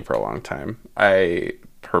been playing for a long time. I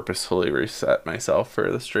purposefully reset myself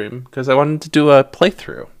for the stream because I wanted to do a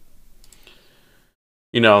playthrough.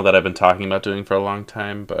 You know, that I've been talking about doing for a long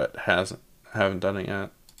time, but haven't done it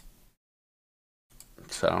yet.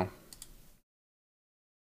 So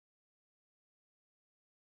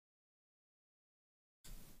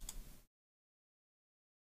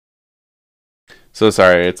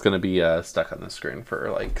sorry, it's gonna be stuck on the screen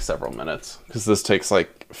for like several minutes because this takes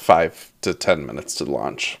like 5 to 10 minutes to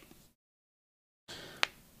launch.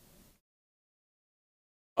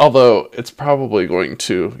 Although it's probably going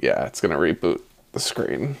to, yeah, it's gonna reboot the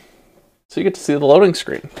screen, so you get to see the loading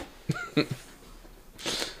screen.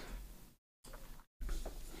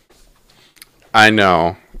 I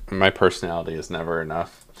know my personality is never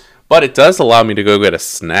enough, but it does allow me to go get a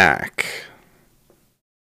snack.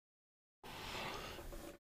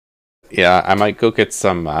 Yeah, I might go get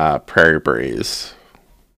some prairie breeze.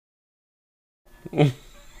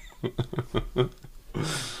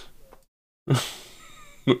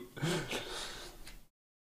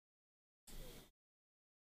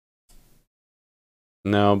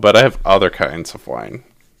 No, but I have other kinds of wine.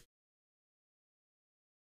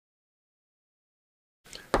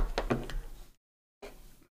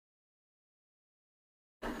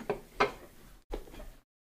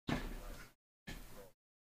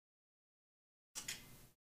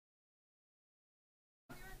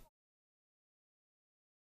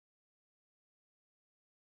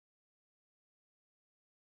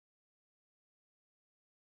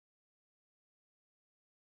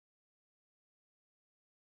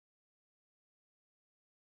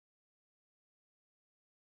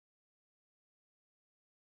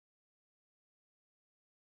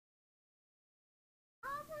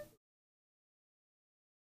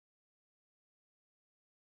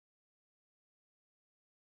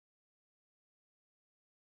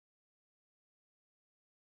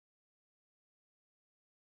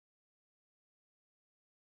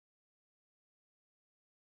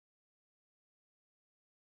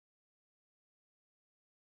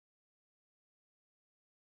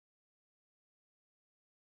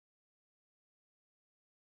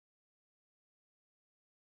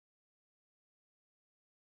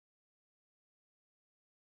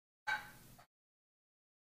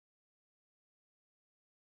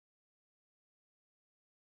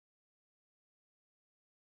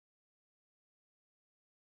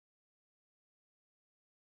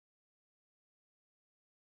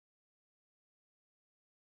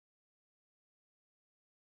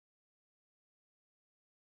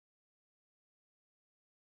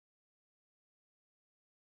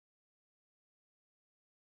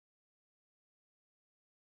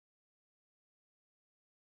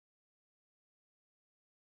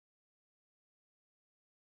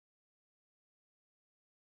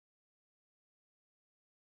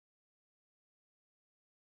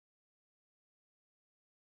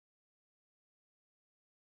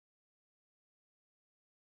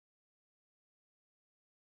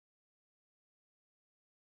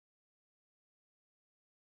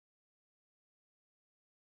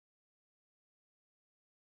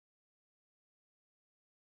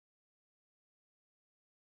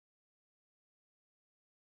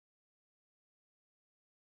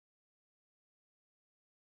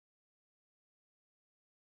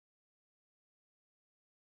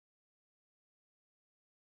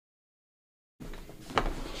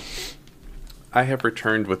 I have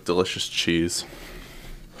returned with delicious cheese.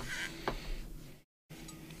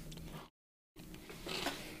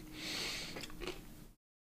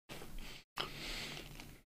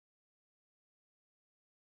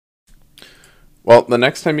 Well, the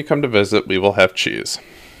next time you come to visit, we will have cheese.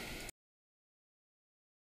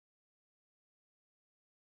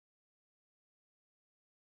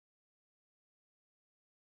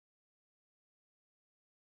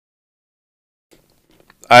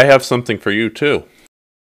 I have something for you, too.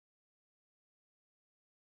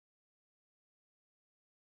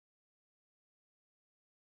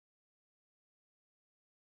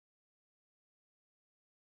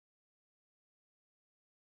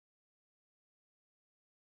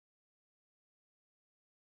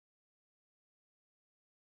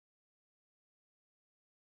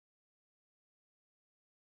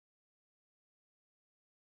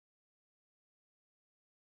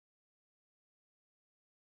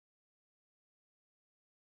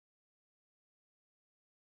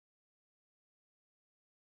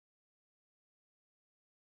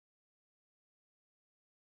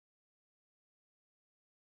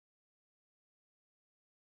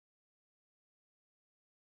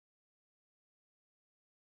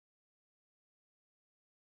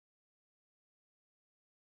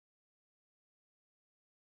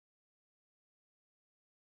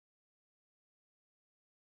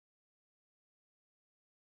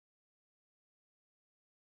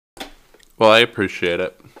 Well, I appreciate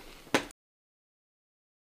it.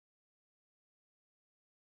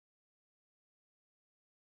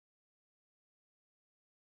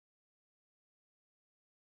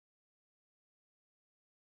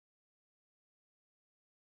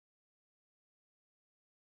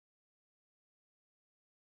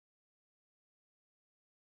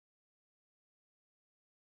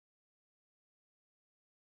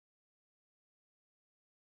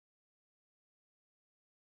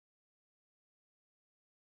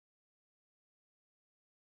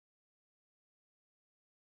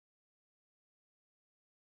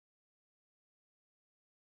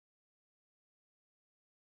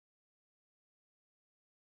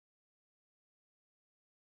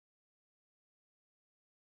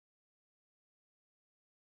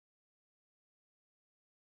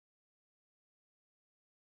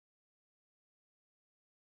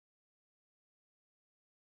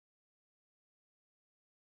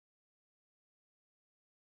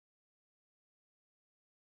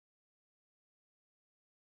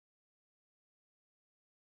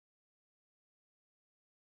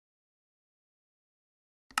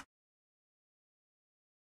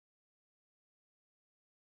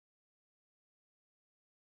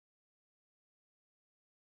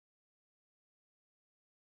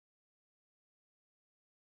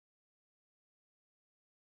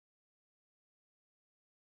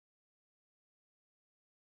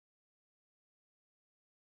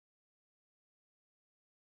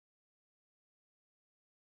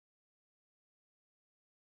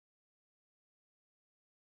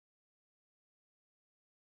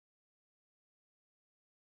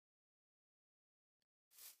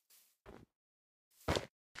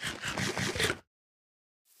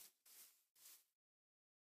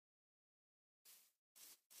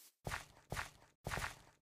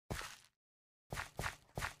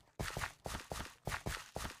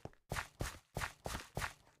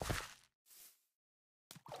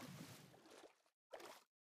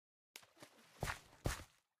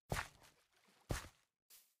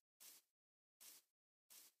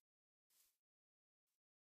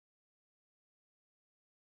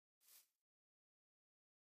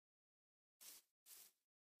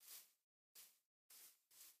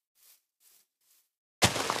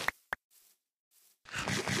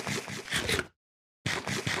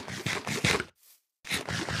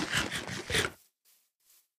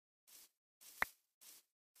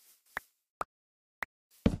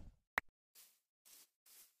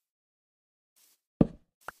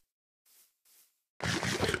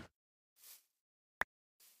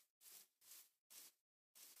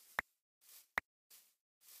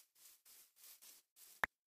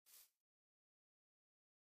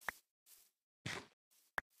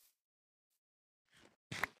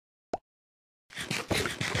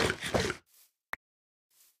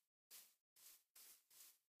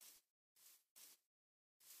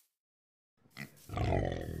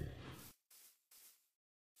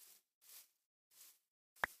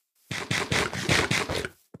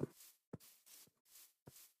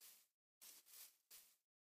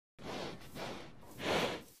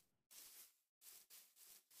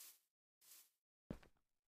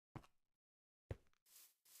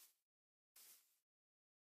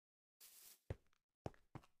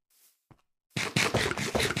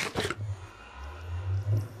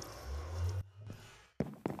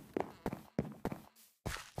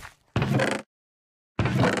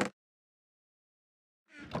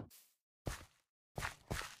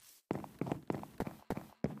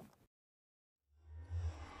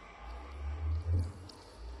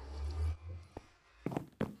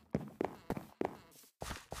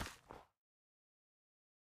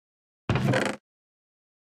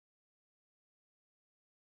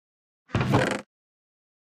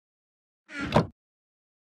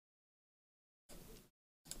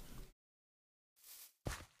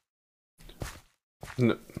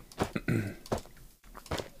 No.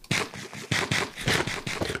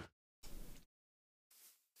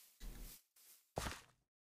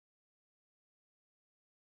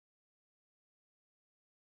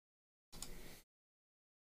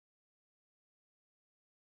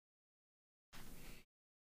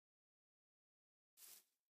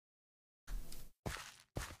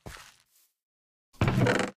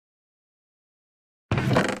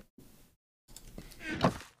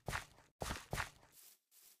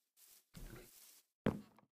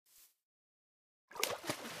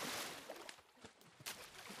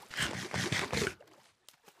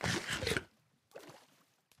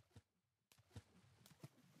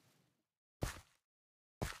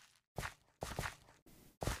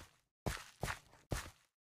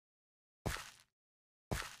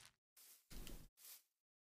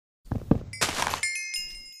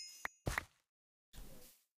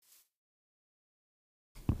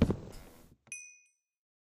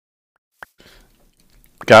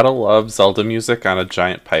 Gotta love Zelda music on a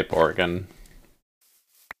giant pipe organ.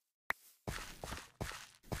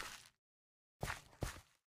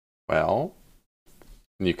 Well,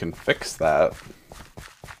 you can fix that.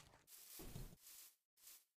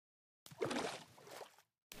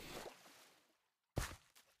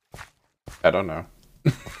 I don't know.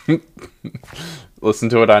 Listen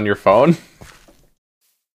to it on your phone?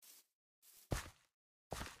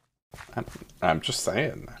 I'm just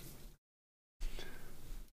saying.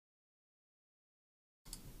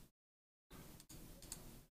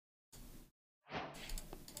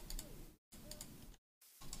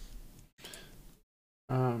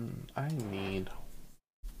 I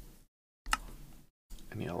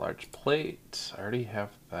need a large plate. I already have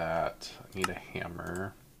that. I need a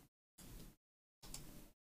hammer.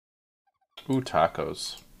 Ooh,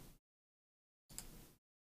 tacos.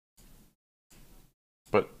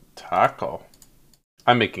 But taco.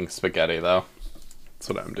 I'm making spaghetti though. That's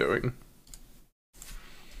what I'm doing.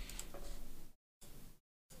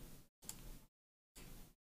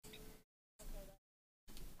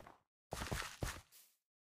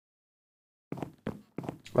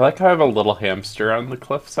 I like how I have a little hamster on the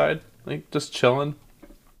cliffside, like just chilling.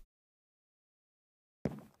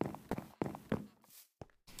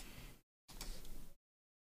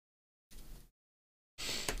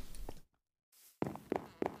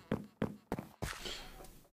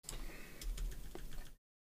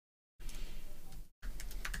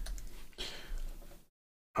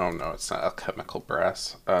 Oh no, it's not alchemical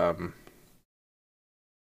brass.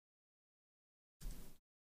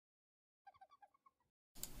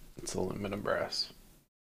 It's aluminum brass.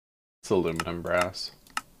 It's aluminum brass.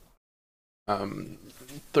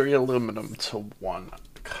 3 aluminum to 1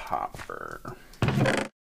 copper.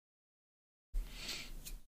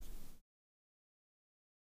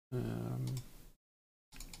 Um,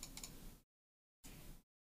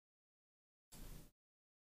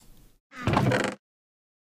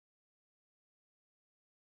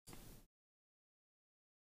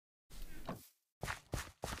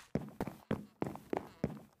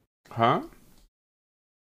 huh?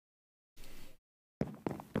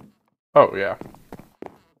 Oh yeah.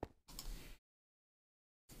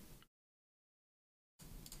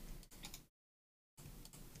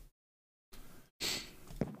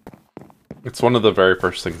 It's one of the very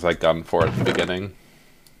first things I gunned for at the beginning.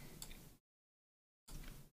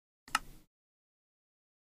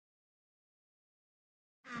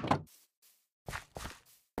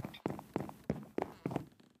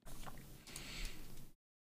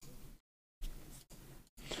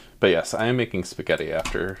 But yes, I am making spaghetti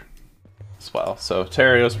after as well. So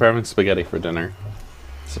Terrios, we're having spaghetti for dinner.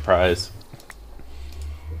 Surprise.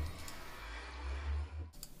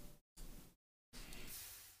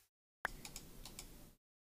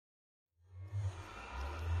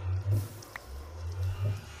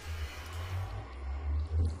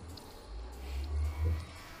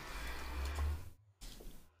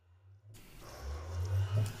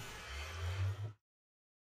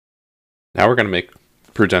 Now we're gonna make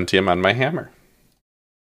prudentium on my hammer.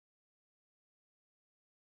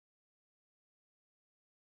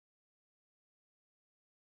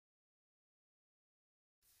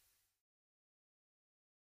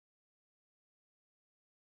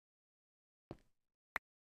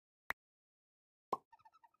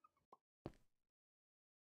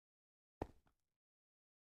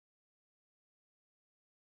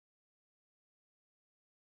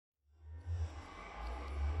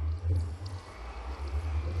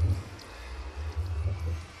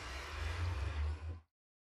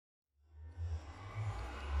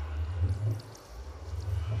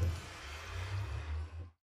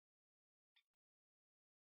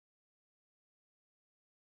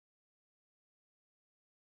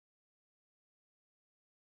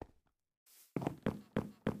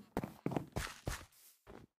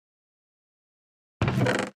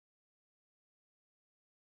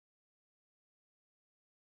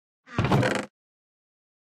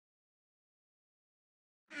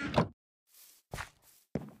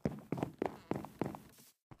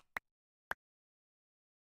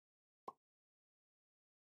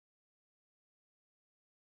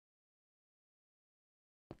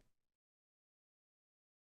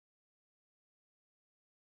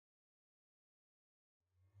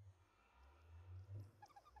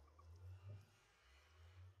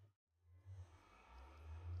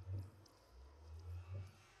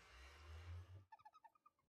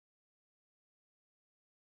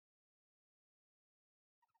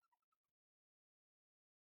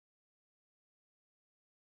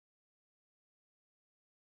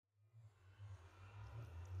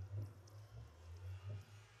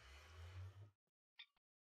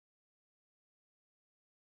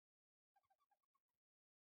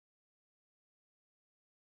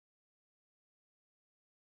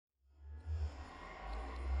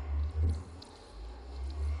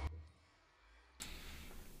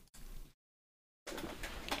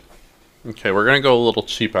 Okay, we're gonna go a little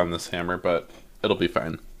cheap on this hammer, but it'll be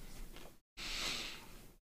fine.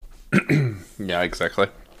 Yeah, exactly.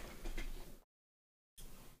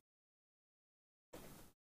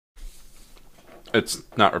 It's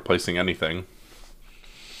not replacing anything.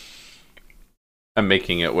 I'm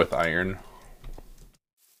making it with iron.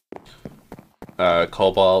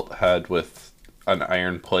 Cobalt had with an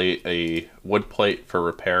iron plate, a wood plate for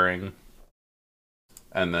repairing,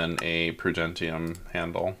 and then a prugentium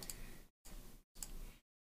handle.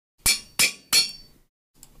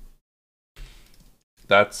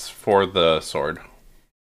 That's for the sword.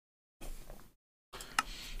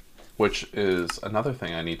 Which is another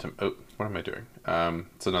thing I need to... Oh, what am I doing?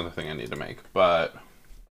 It's another thing I need to make, but...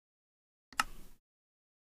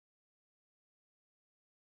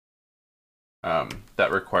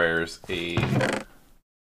 that requires a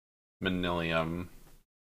manilium,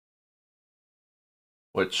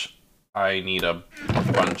 which I need a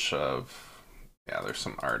bunch of... Yeah, there's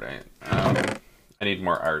some ardite. I need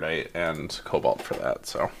more ardite and cobalt for that,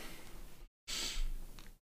 so...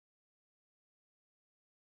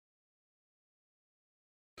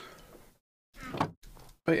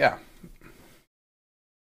 But yeah.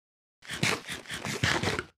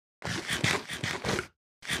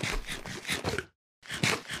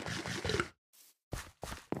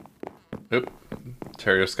 Oop.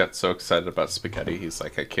 Terios got so excited about spaghetti, he's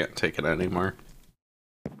like, I can't take it anymore.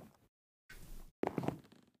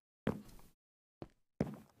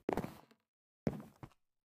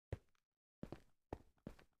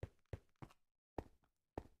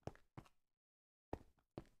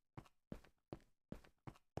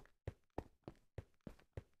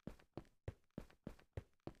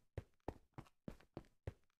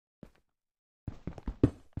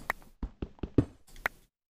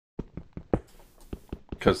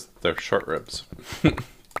 Because they're short ribs.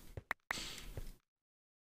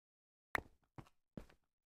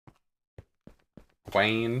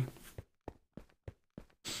 Wayne.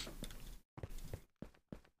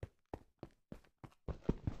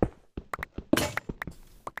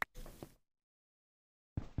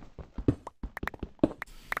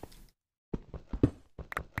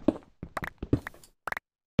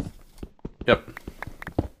 Yep.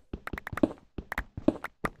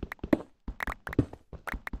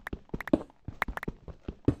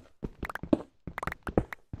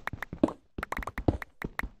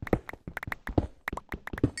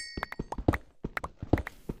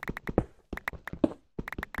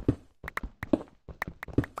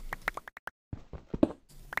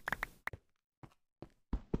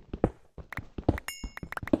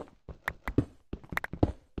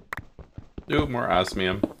 Ooh, more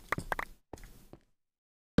osmium.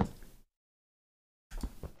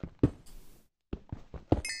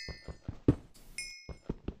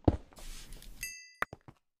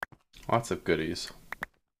 Lots of goodies.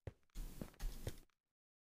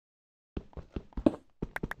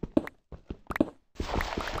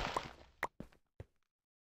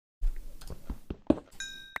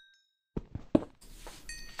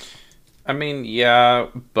 I mean, yeah,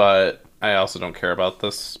 but I also don't care about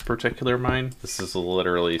this particular mine. This is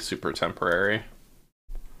literally super temporary.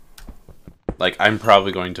 Like, I'm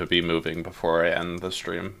probably going to be moving before I end the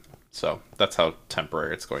stream. So, that's how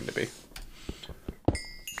temporary it's going to be.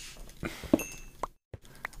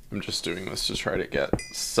 I'm just doing this to try to get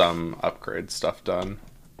some upgrade stuff done.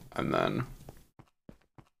 And then...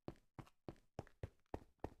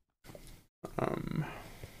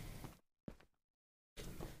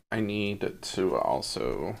 I need to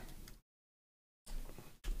also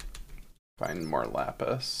find more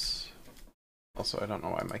lapis. Also, I don't know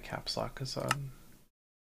why my caps lock is on.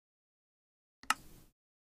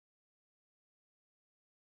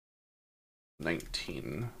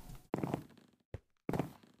 $19.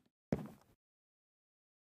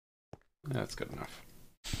 That's good enough.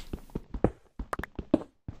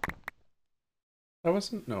 That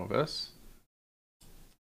wasn't Novus.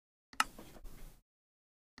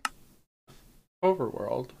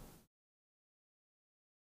 Overworld.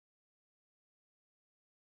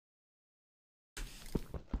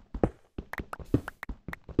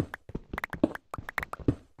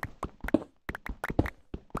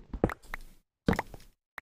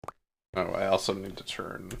 Oh, I also need to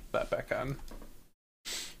turn that back on.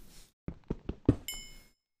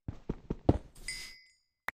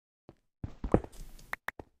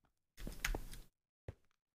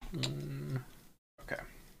 Okay.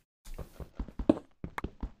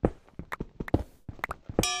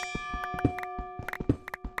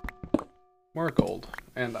 More gold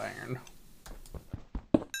and iron.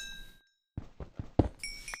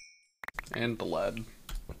 And lead.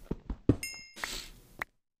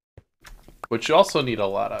 which you also need a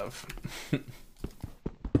lot of.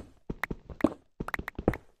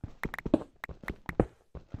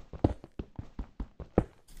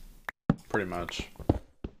 Pretty much.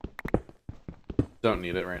 Don't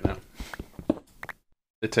need it right now.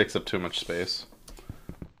 It takes up too much space.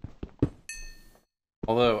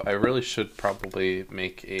 Although I really should probably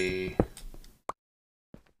make a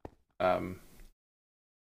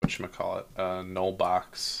whatchamacallit, a null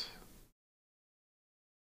box.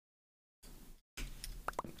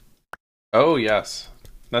 Oh yes.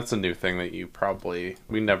 That's a new thing that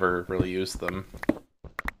we never really used them.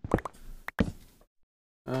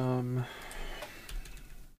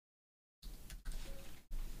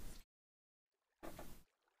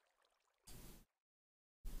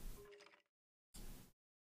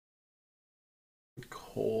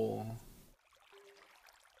 Coal.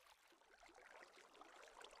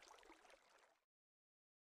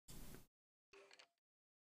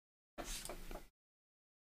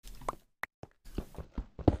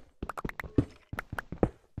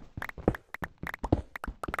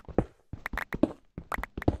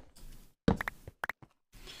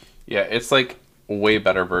 Yeah, it's like a way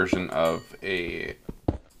better version of a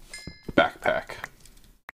backpack.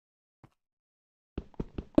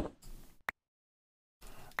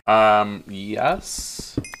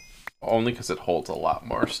 Yes. Only because it holds a lot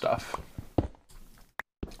more stuff.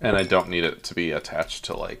 And I don't need it to be attached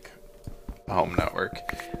to, like, a home network.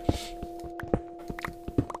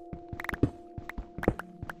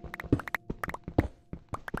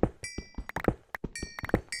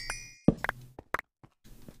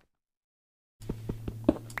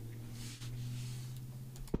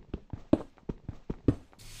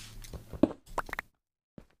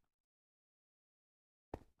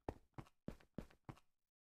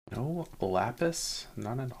 No lapis?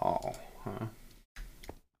 None at all, huh?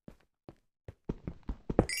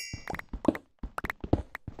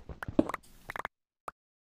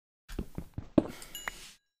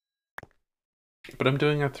 But I'm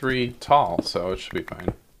doing a 3 tall, so it should be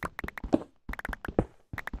fine.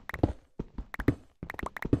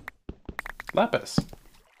 Lapis.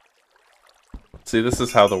 See, this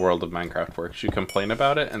is how the world of Minecraft works. You complain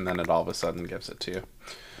about it, and then it all of a sudden gives it to you.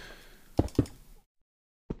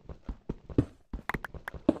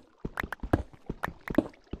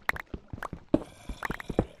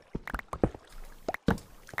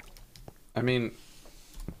 I mean,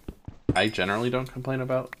 I generally don't complain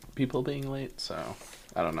about people being late, so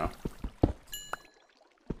I don't know.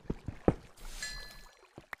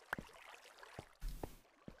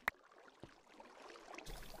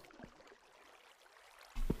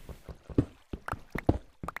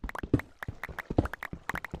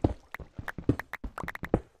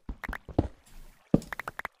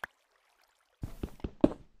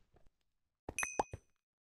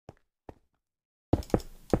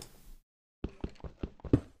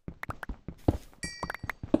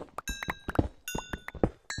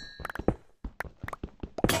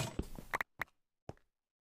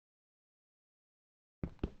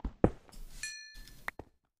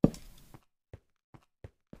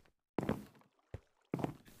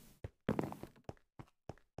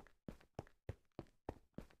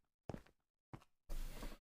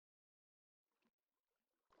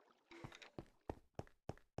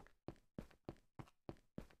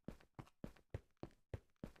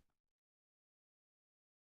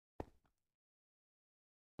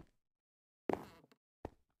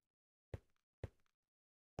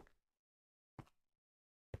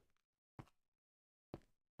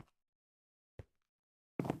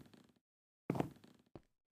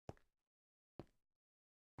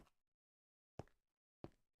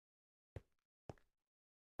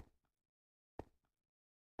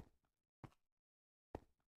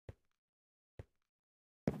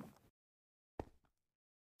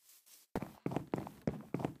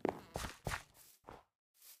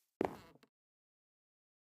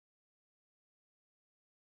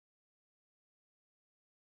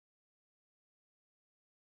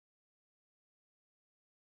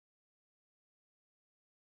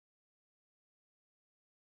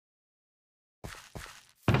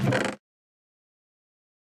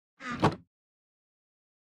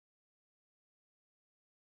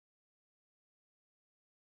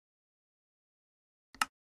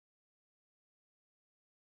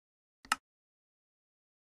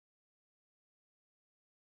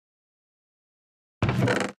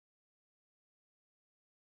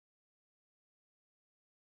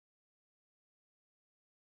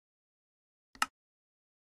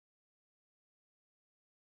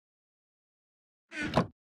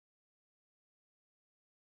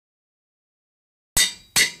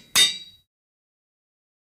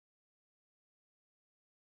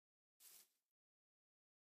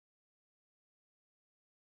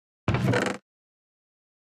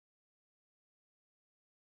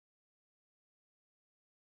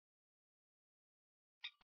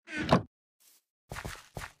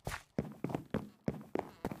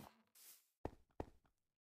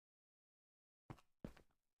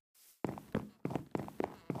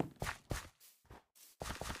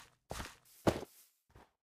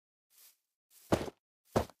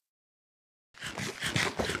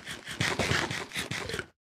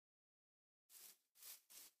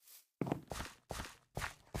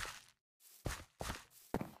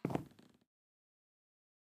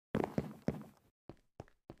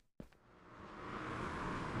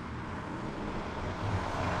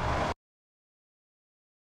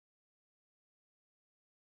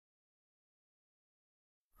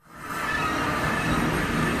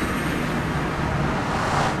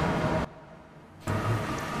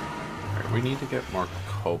 We need to get more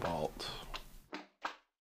cobalt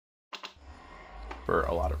for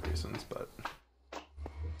a lot of reasons, but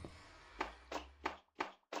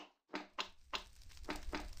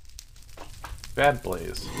bad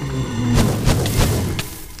blaze.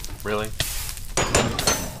 Really?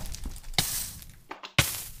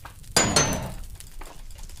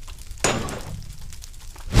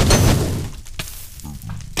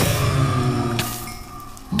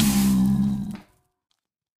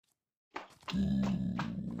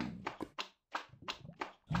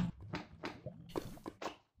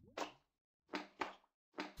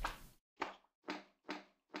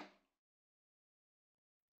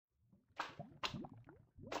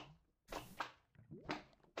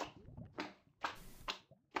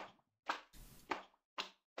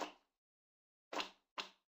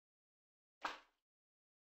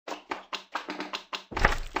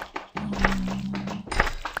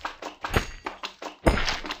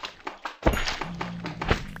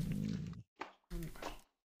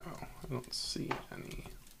 I don't see any.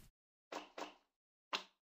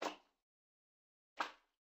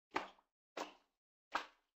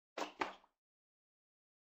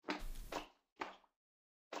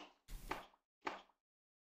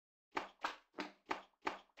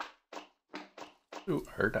 Ooh,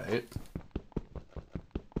 Ardite.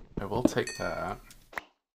 I will take that.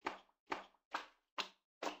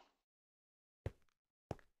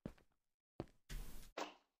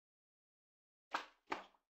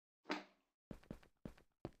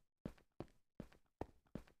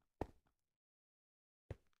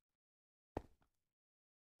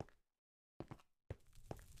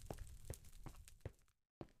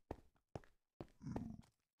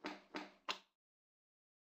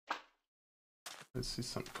 Let's see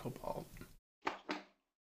some cobalt.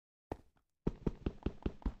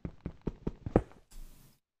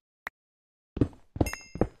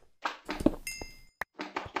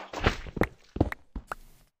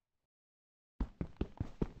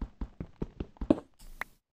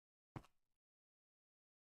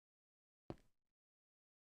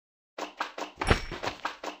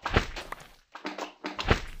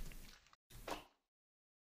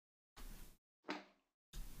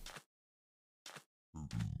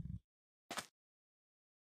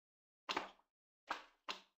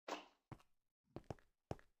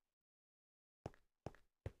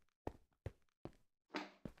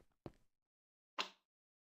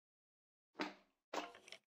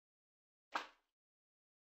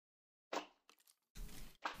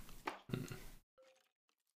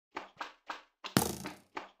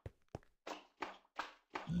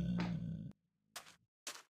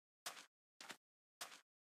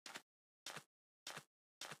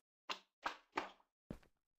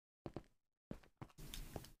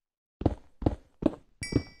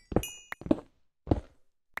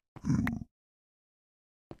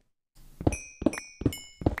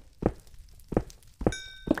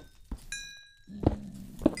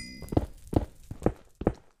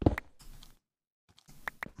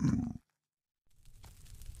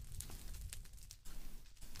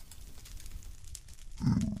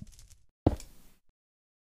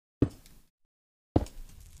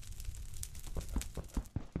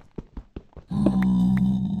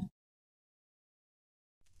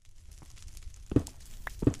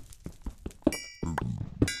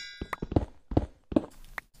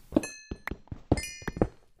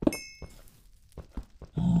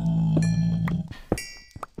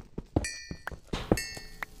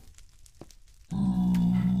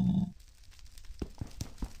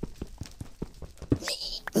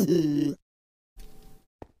 I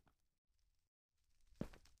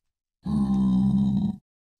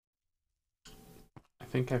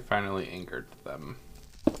think I finally angered them.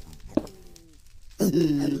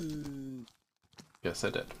 Yes, I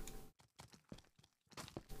did.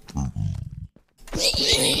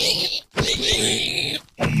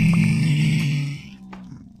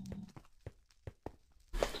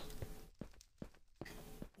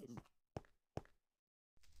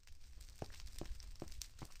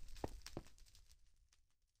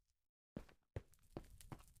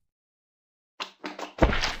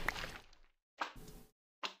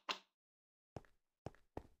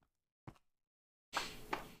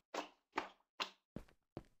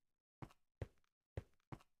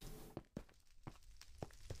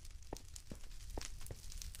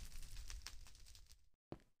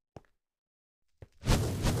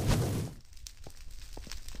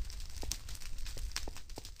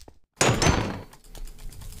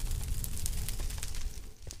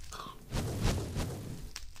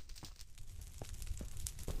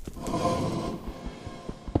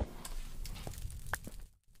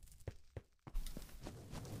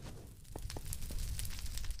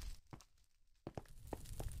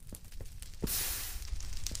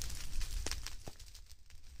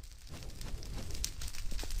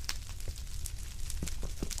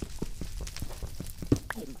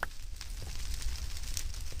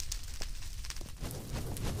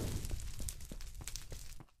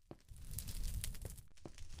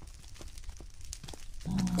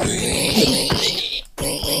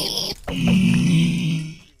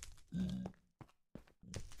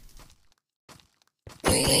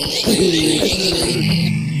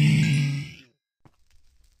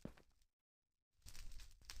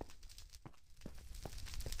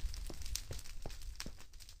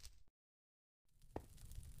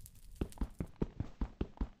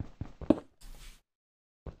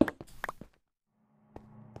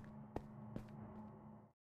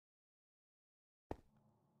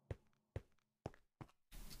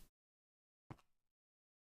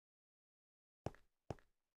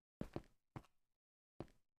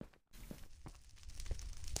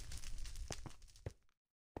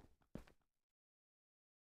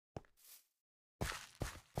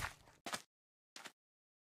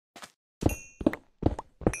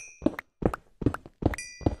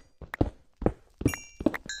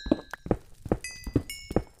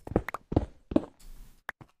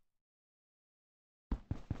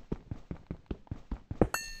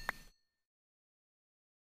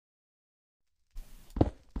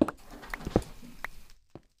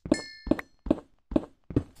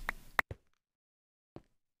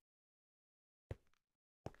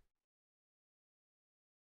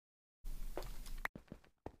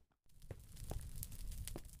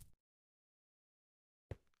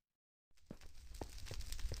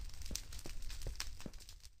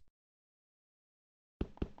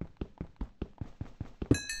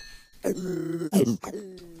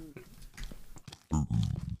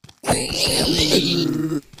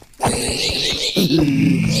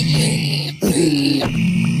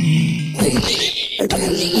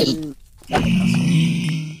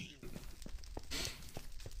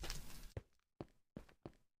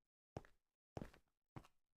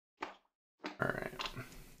 Alright.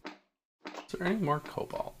 Is there any more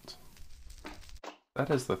cobalt? That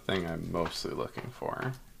is the thing I'm mostly looking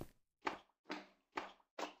for.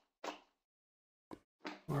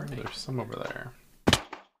 Oh, there's some over there.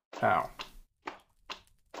 Ow.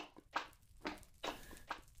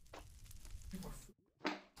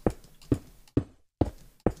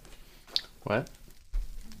 What?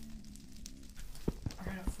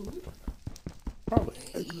 Are out of food? Probably.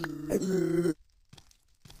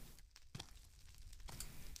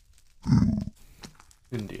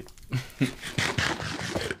 Indeed.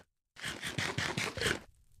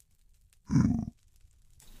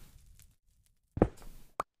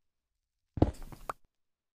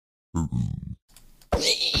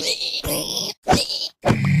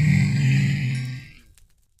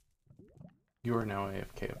 You are now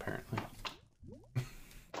AFK, apparently.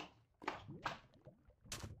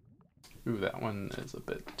 Ooh, that one is a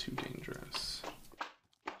bit too dangerous.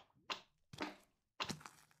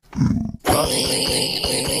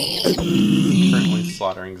 Currently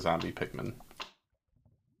slaughtering zombie pigmen.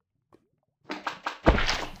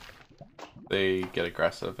 They get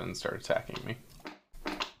aggressive and start attacking me.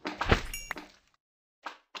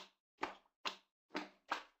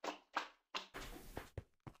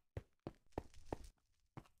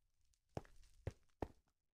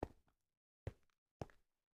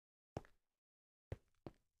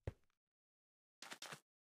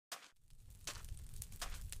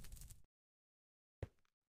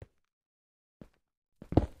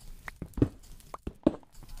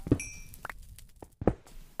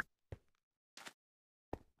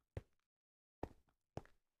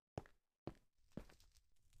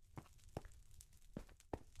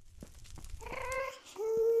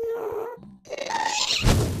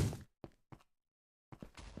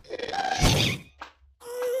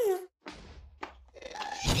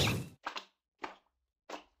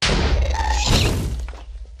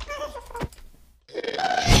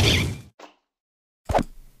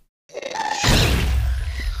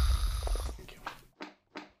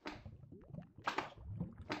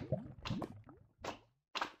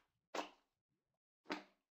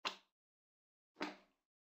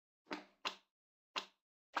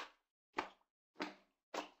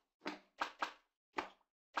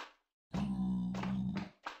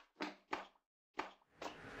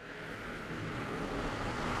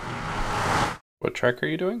 What track are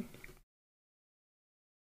you doing?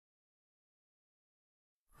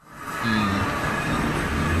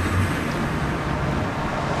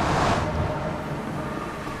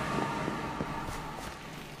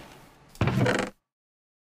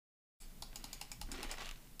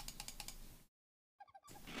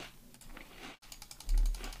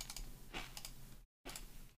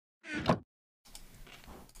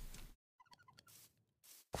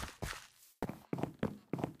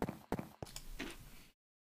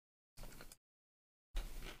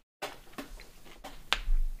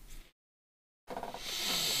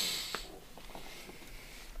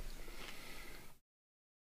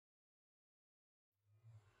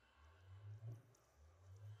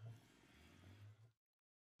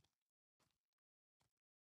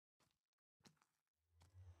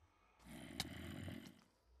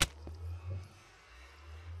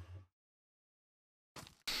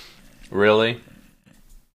 Really?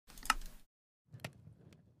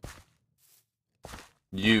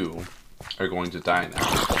 You are going to die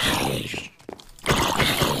now.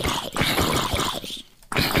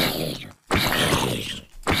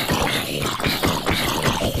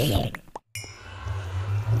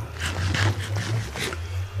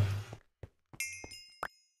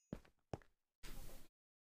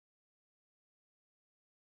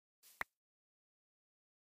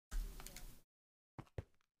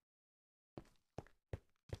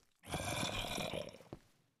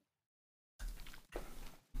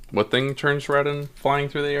 What thing turns red and flying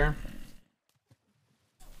through the air?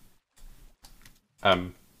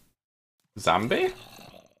 Zombie?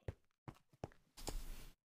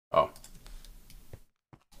 Oh.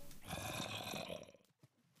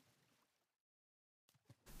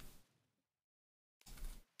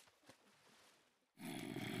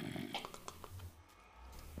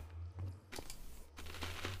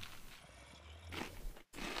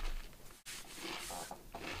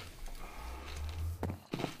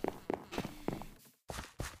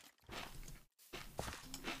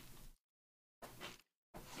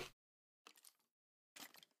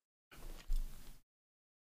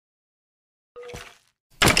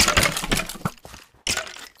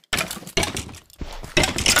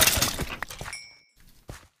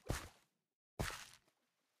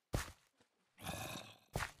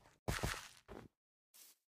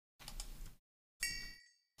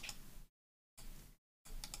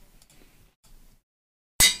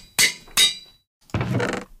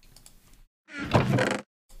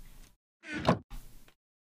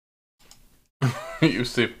 You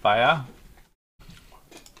see fire?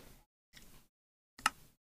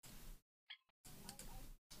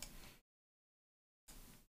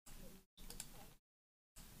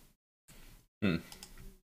 Hmm.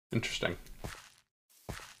 Interesting.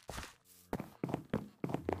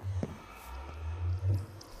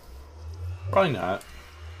 Probably not.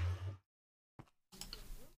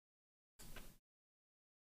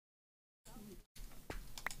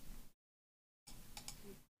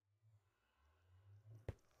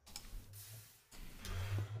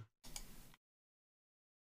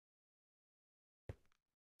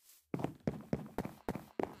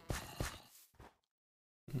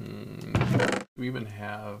 Do we even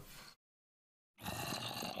have...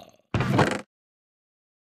 I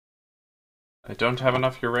don't have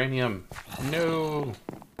enough uranium. No.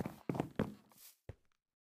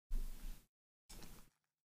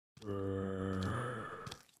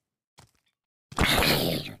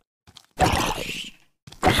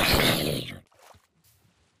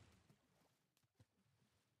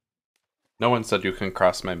 No one said you can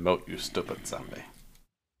cross my moat, you stupid zombie.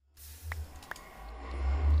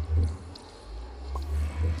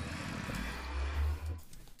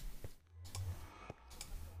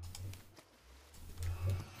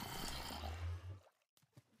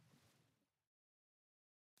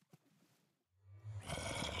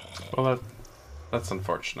 Well, that's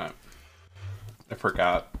unfortunate. I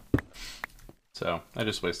forgot. So, I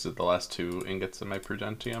just wasted the last 2 ingots of my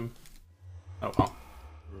prudentium. Oh well.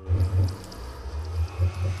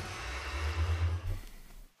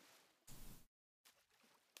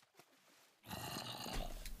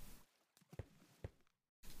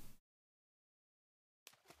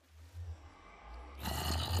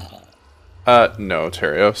 No,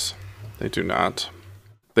 Terios. They do not.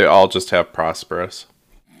 They all just have prosperous.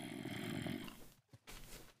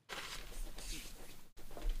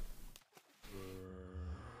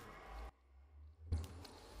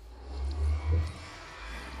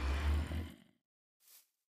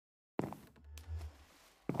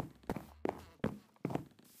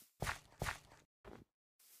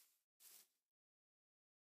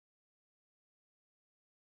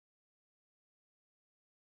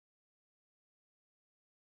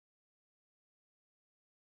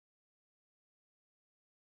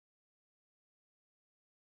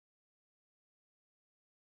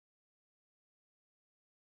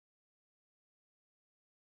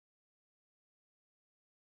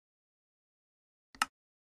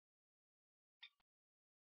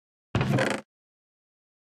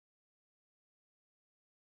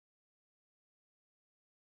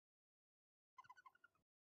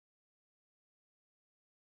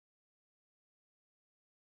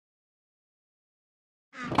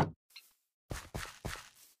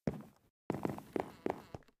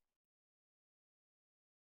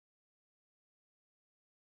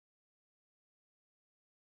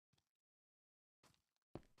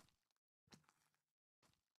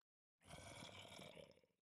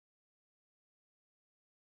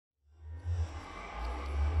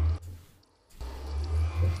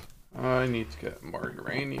 I need to get more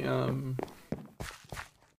uranium.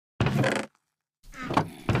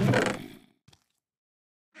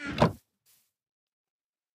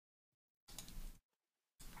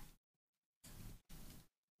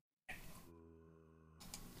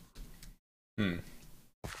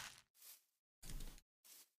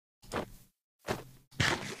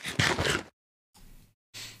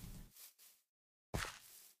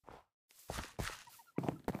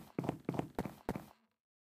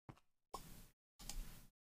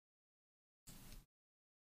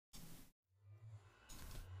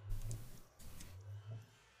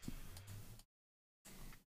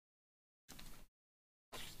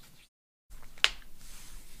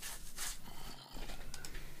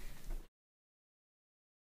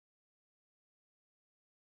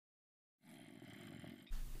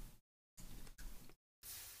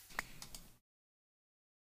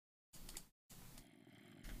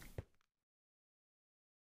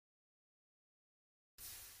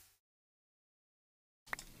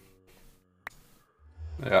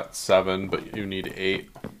 I got 7, but you need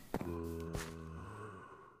 8.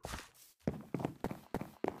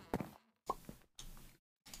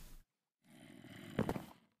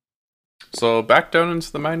 So back down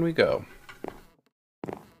into the mine we go.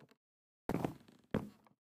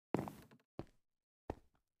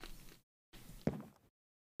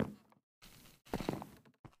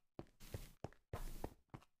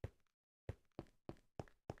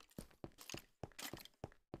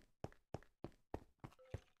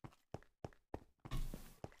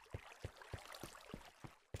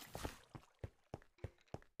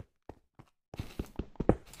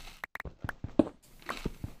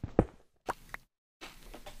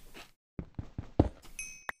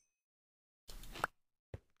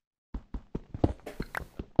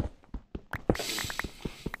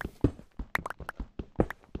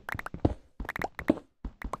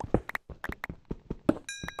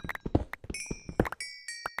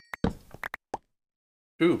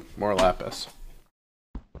 Ooh, more lapis.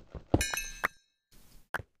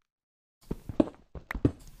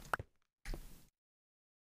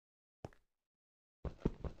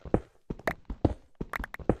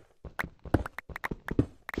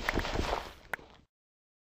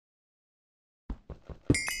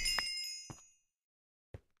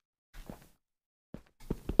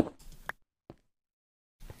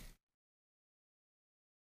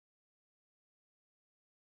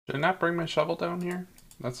 Did I not bring my shovel down here?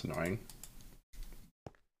 That's annoying.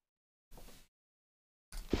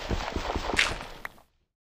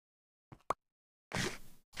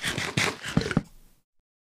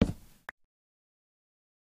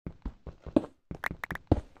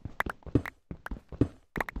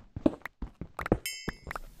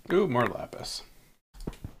 Ooh, more lapis.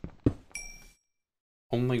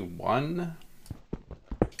 Only 1?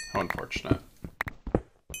 How unfortunate.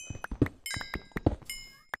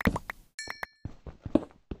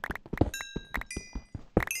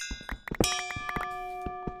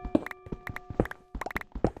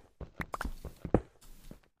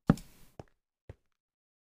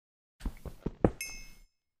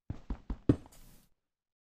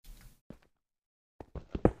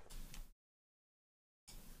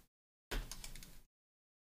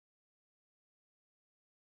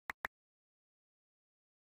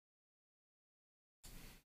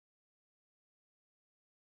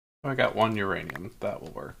 Oh, I got 1 uranium. That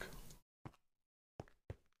will work.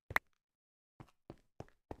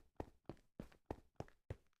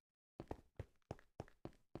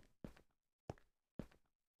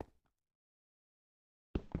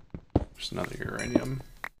 There's another uranium.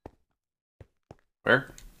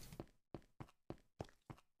 Where?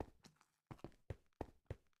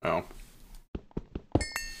 Oh.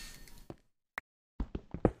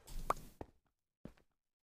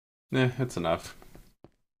 It's enough.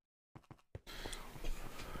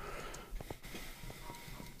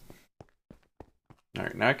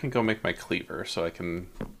 Alright, now I can go make my cleaver so I can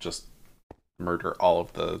just murder all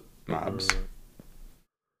of the mobs.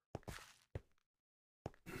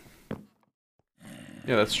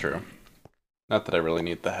 Yeah, that's true. Not that I really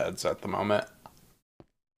need the heads at the moment.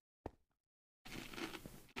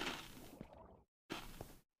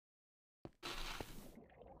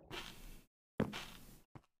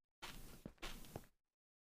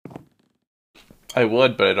 I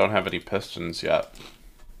would, but I don't have any pistons yet.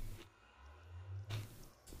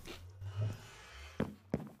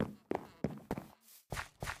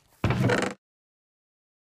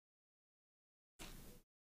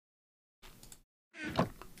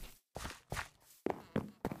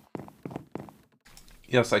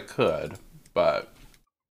 Yes, I could, but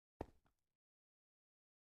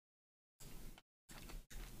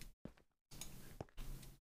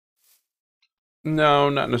No,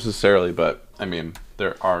 not necessarily, but I mean,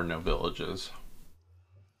 there are no villages.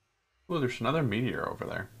 Oh, there's another meteor over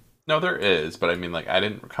there. No, there is, but I mean, like, I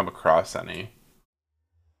didn't come across any.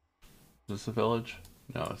 Is this a village?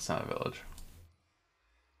 No, it's not a village.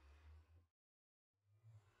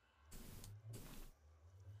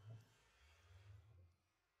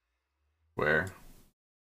 Where?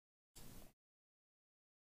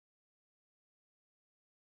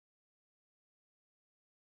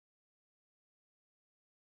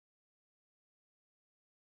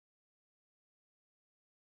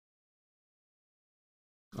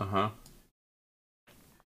 Uh-huh.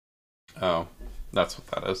 Oh, that's what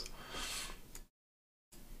that is.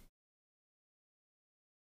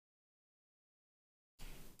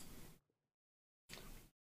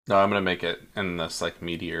 No, I'm gonna make it in this like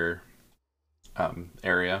meteor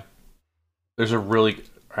area. There's a really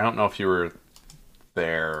I don't know if you were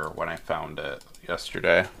there when I found it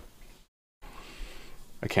yesterday.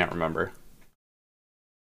 I can't remember.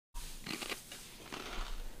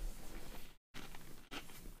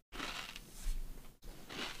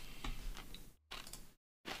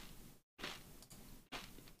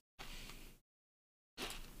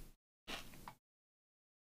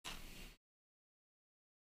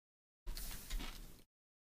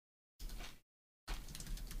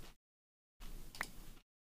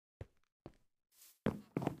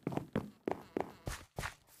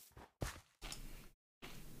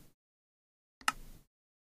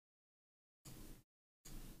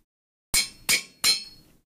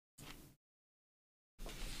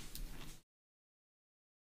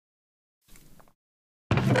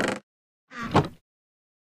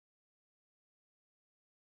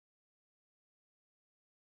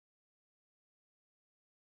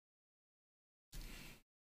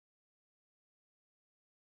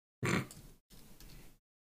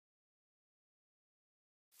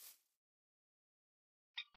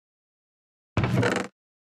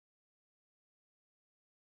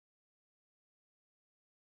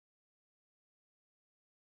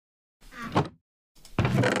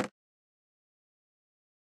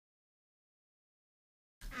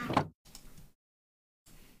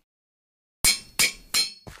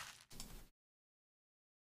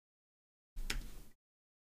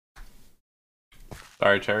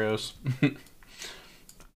 Sorry, Charios.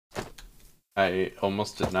 I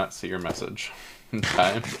almost did not see your message in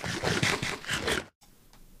time.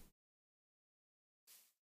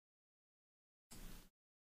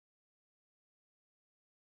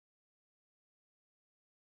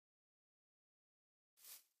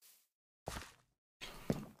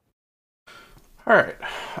 All right.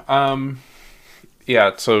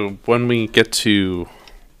 Yeah, so when we get to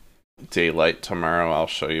daylight tomorrow, I'll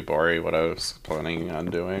show you, Bori, what I was planning on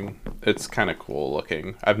doing. It's kind of cool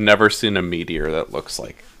looking. I've never seen a meteor that looks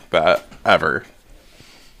like that, ever.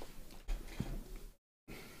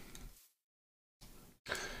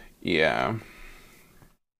 Yeah.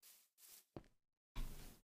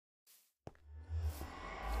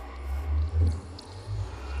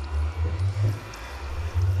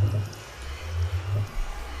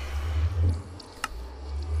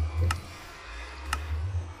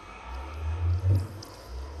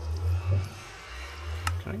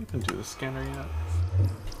 Can I even do the scanner yet?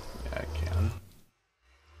 Yeah, I can.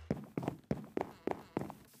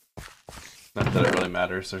 Not that it really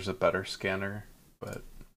matters, there's a better scanner, but...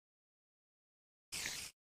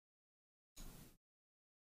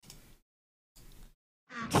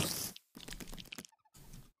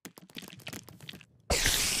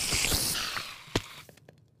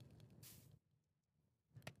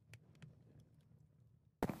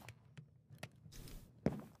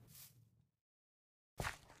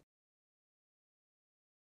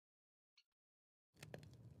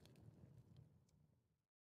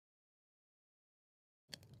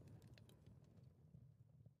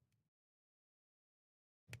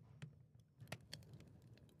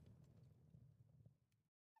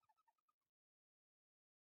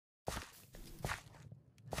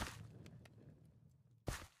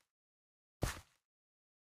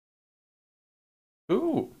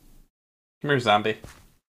 Ooh! Come here, zombie.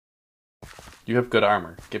 You have good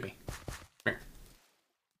armor. Gimme. Come here.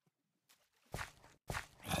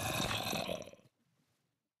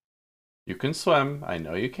 You can swim. I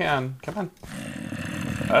know you can. Come on.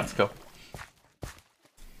 Let's go.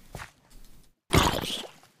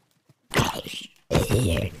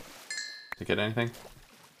 Did you get anything?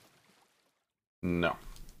 No.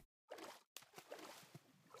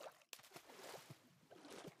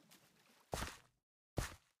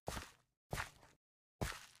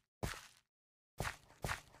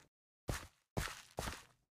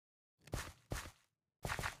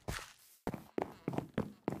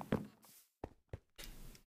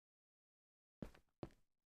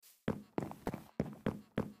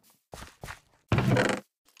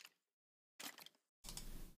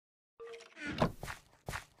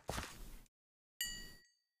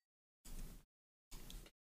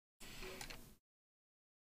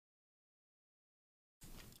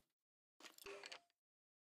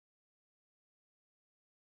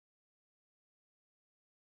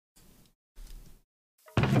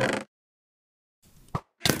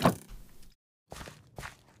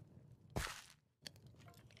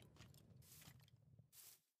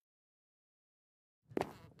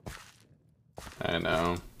 I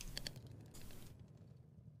know.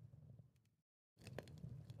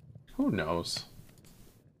 Who knows?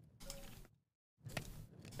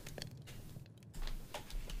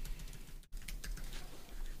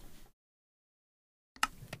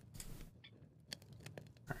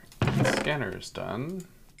 Alright, scanner is done.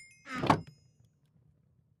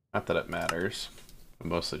 Not that it matters. I'm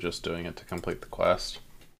mostly just doing it to complete the quest.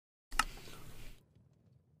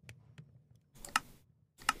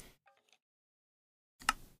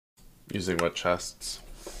 Using what chests?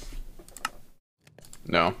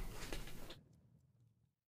 No.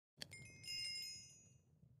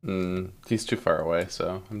 He's too far away,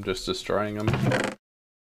 so I'm just destroying him.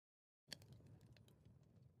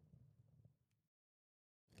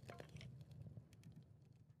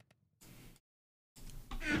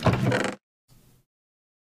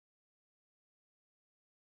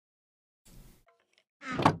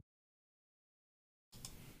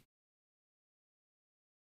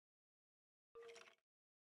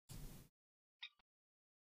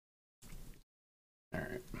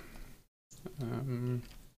 Alright. I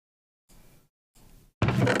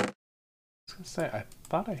was gonna say, I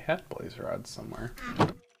thought I had blaze rods somewhere.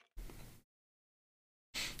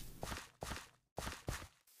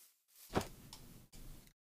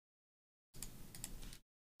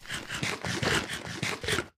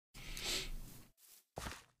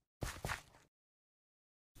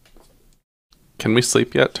 Can we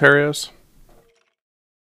sleep yet, Terios?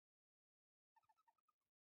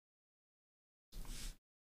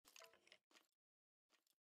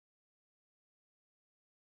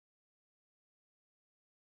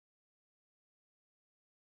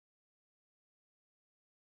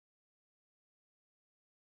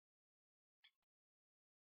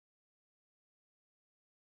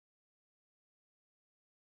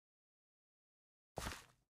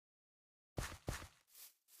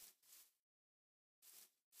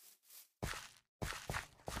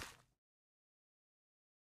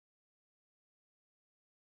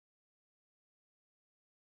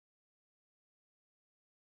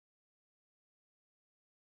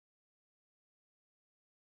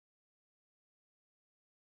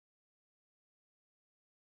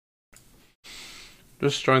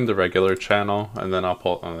 Just join the regular channel, and then I'll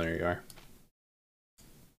pull... Oh, there you are.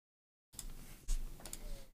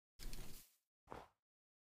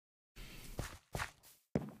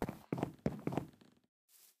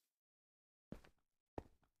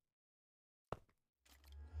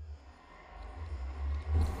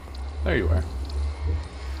 There you are.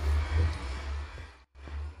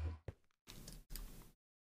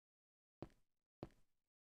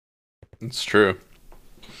 It's true.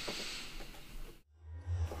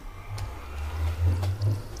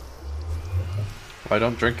 Well, I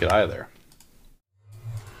don't drink it either.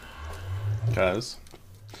 Guys,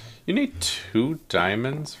 you need 2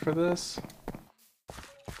 diamonds for this?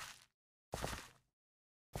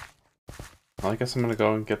 Well, I guess I'm gonna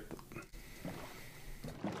go and get...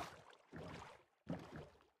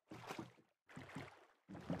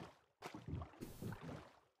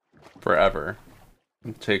 Forever.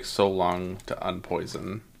 It takes so long to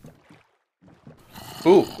unpoison.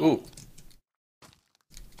 Ooh, ooh.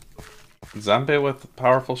 Zombie with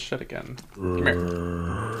powerful shit again. Come here.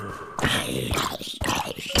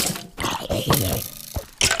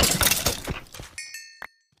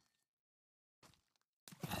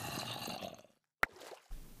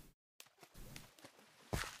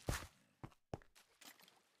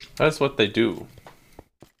 That is what they do.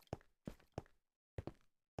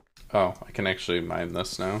 Oh, I can actually mine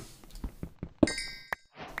this now.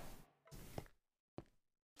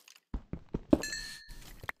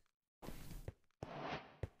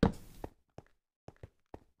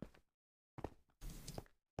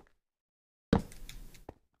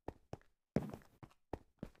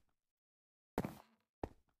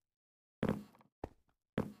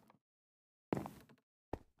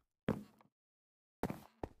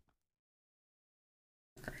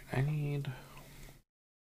 I need...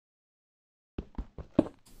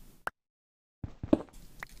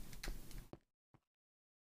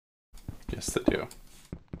 Yes, they do.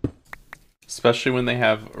 Especially when they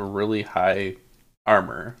have really high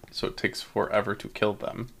armor, so it takes forever to kill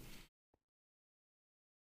them.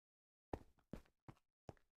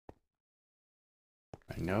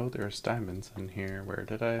 I know there's diamonds in here. Where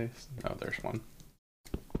did I? Oh, there's one.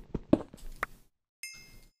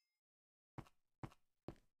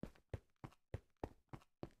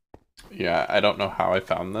 Yeah, I don't know how I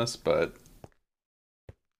found this, but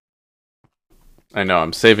I know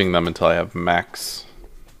I'm saving them until I have max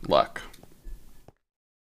luck.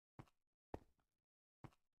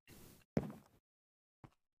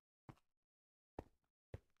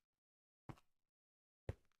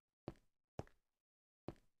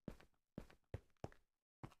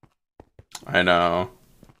 I know.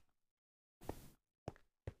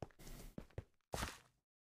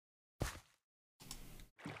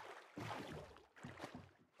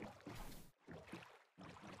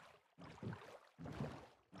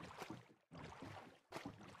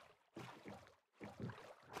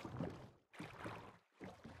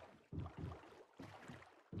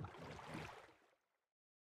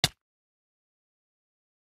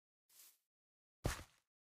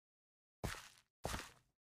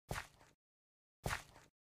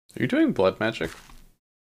 Are you doing blood magic?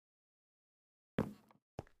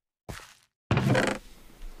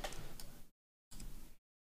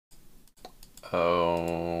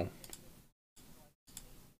 Oh.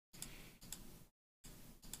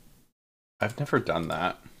 I've never done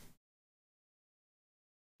that.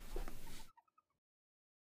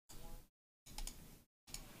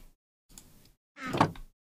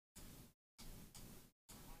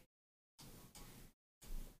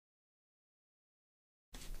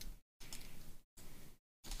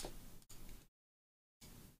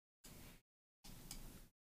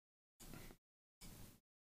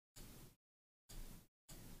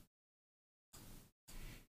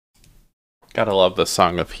 Gotta love the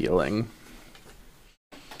Song of Healing.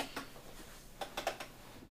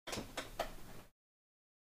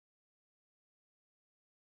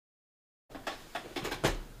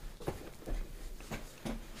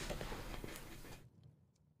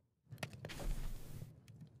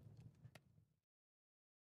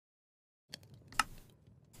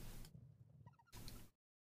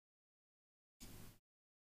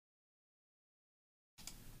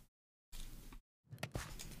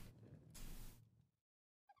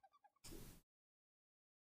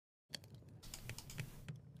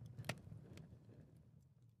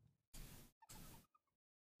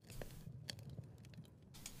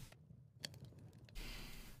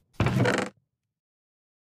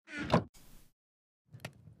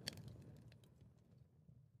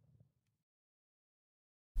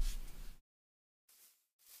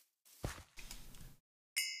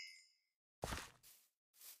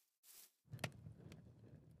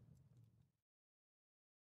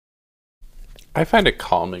 I find it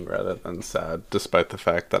calming rather than sad, despite the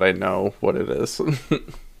fact that I know what it is.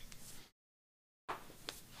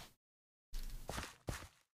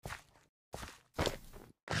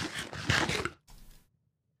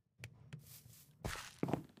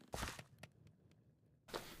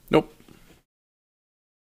 Nope.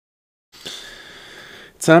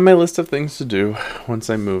 It's on my list of things to do once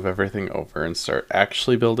I move everything over and start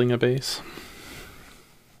actually building a base.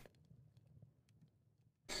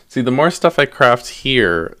 See, the more stuff I craft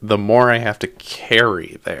here, the more I have to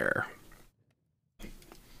carry there.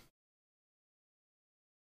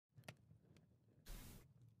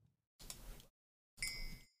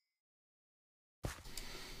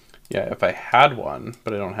 Yeah, if I had one,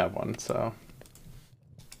 but I don't have one, so...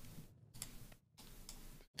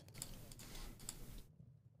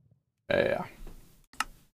 Yeah.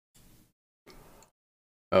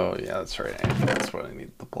 Oh, yeah, that's right. That's what I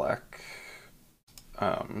need the black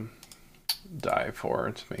dye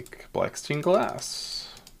for, to make black stained glass.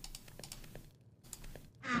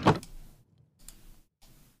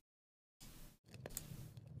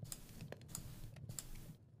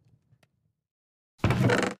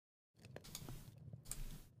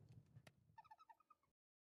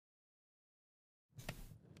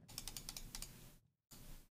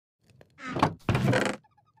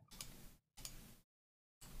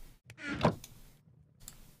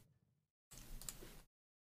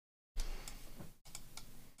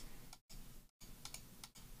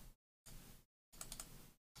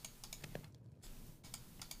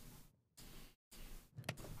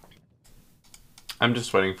 I'm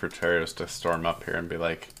just waiting for Charios to storm up here and be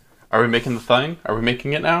like, are we making the thing? Are we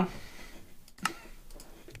making it now?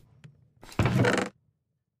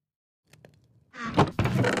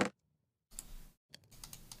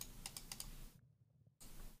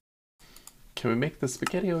 Can we make the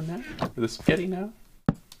spaghetti now? The spaghetti now?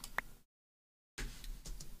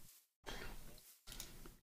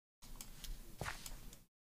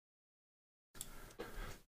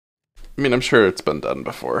 I mean, I'm sure it's been done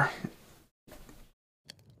before.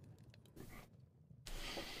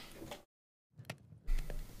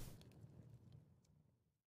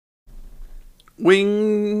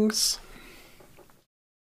 Wings!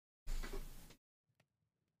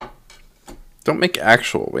 Don't make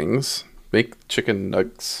actual wings. Make chicken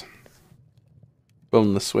nugs.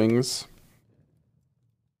 Boneless wings.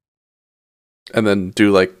 And then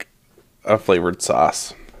do like a flavored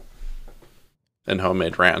sauce. And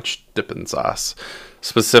homemade ranch dipping sauce.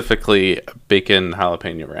 Specifically bacon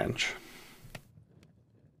jalapeno ranch.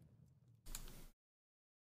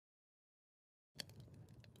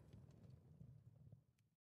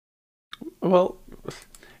 Well,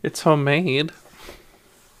 it's homemade.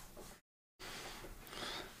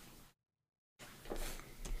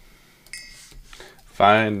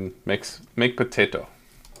 Fine, make potato.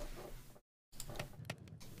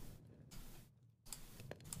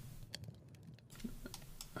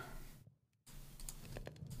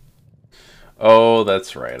 Oh,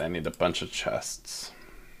 that's right. I need a bunch of chests.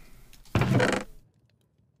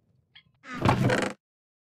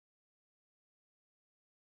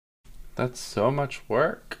 That's so much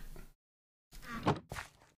work.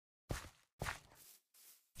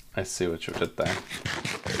 I see what you did there.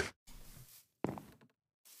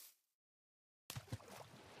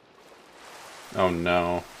 Oh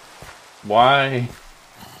no. Why?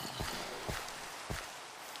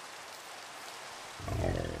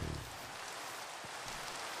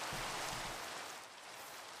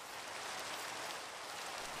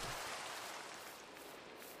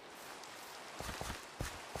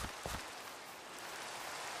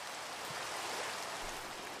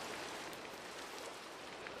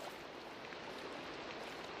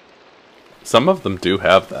 Some of them do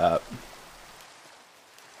have that.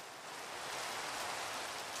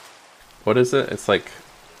 What is it? It's like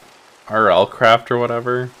RL Craft or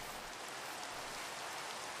whatever.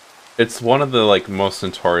 It's one of the like most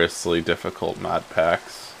notoriously difficult mod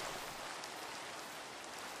packs.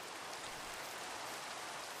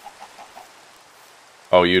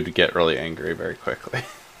 Oh, you'd get really angry very quickly.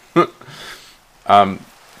 The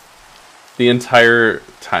entire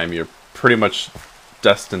time you're pretty much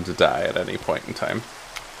destined to die at any point in time.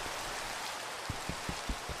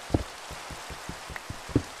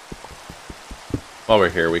 While we're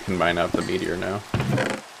here, we can mine out the meteor now.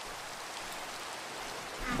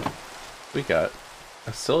 We got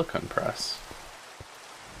a silicon press.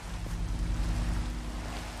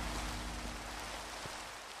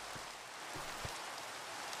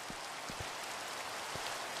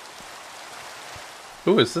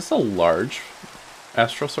 Ooh, is this a large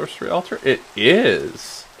astral sorcery altar? It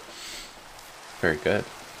is! Very good.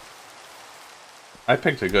 I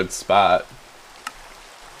picked a good spot.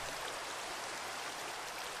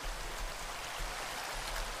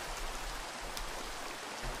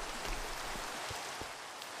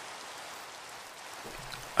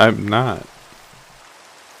 I'm not.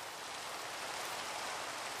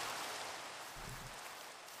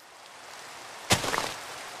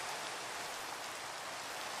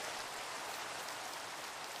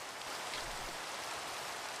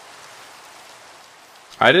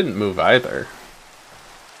 I didn't move either.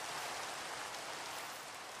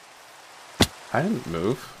 I didn't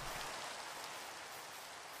move.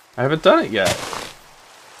 I haven't done it yet.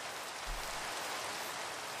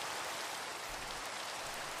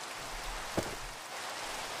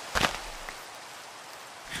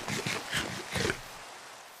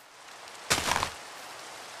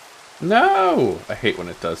 No! I hate when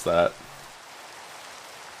it does that.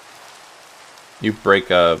 You break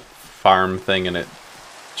a farm thing and it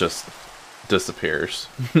just disappears.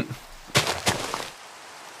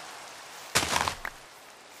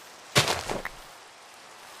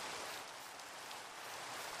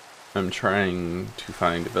 I'm trying to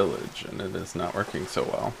find a village and it is not working so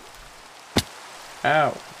well.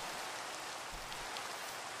 Ow.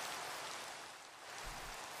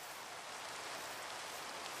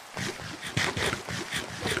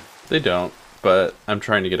 They don't, but I'm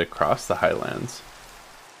trying to get across the highlands.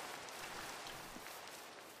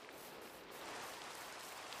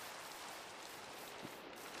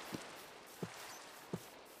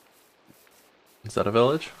 Is that a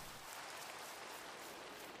village?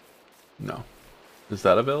 No. Is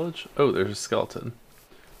that a village? Oh, there's a skeleton.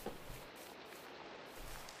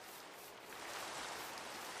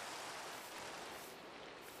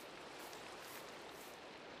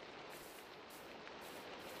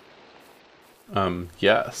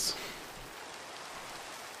 Yes.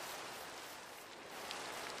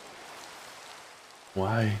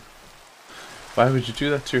 Why? Why would you do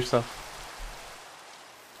that to yourself?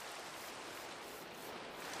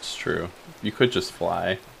 It's true. You could just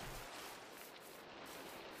fly.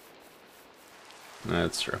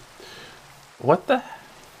 That's true. What the?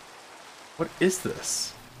 What is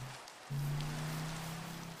this?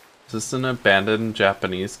 Is this an abandoned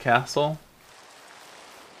Japanese castle?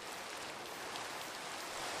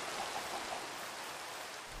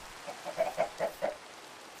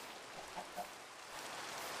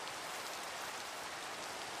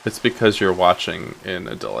 It's because you're watching in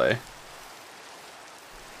a delay.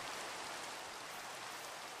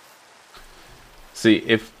 See,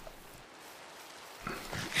 if...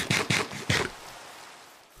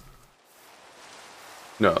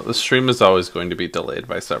 No, the stream is always going to be delayed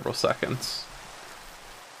by several seconds.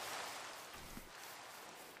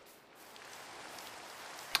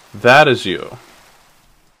 That is you.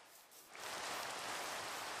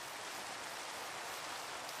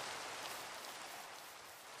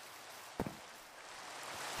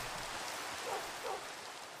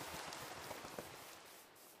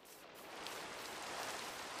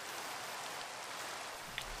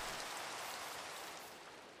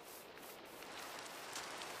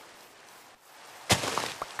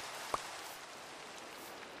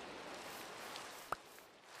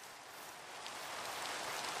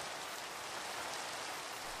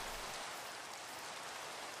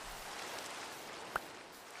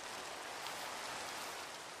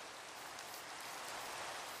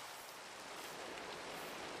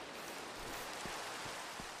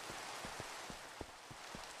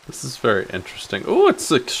 This is very interesting. Oh,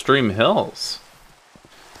 it's Extreme Hills.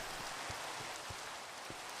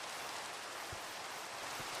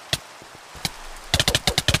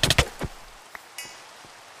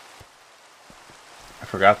 I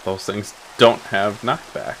forgot those things don't have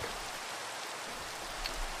knockback.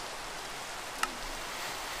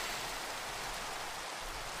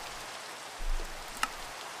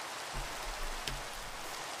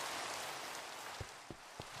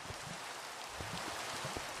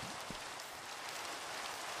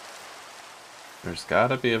 There's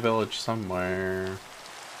gotta be a village somewhere.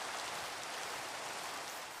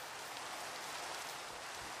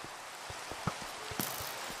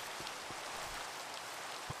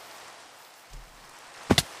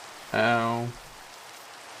 Ow.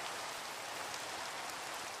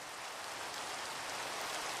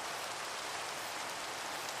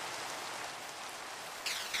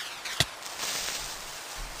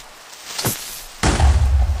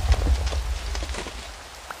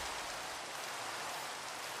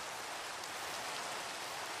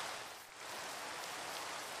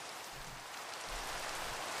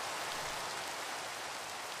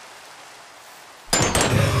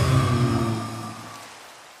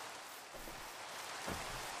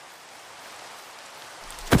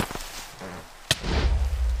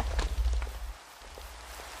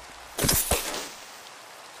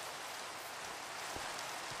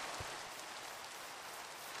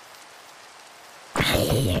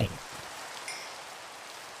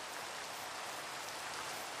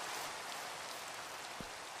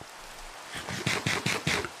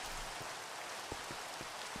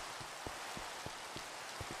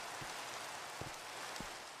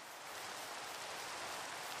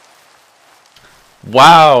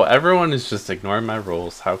 Wow, everyone is just ignoring my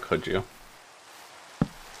rules. How could you?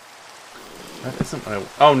 That isn't what I...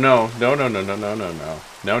 Oh, no. No, no, no, no, no, no, no.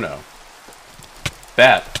 No, no.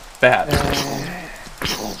 Bad. Bad.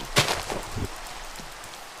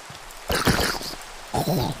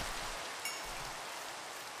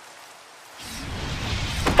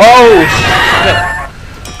 Oh, shit.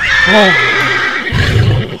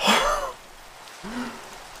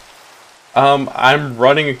 Oh. I'm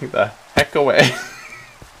running the heck away.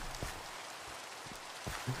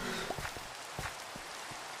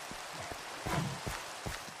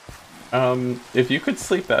 If you could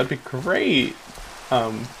sleep, that'd be great.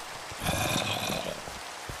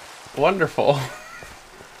 Wonderful.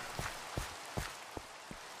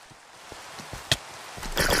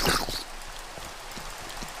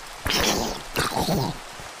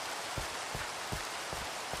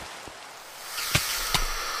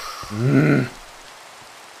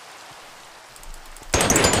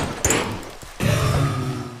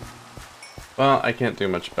 Well, I can't do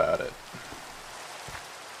much about it.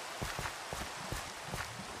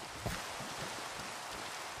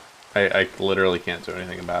 I literally can't do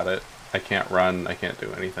anything about it. I can't run, I can't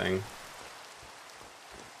do anything.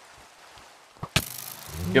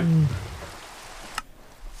 Yep.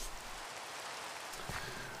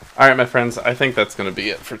 Alright, my friends, I think that's gonna be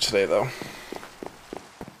it for today, though.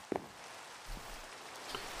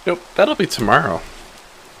 Nope, that'll be tomorrow.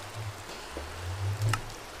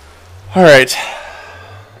 Alright.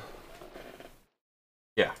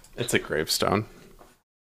 Yeah, it's a gravestone.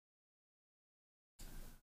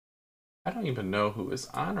 I don't even know who is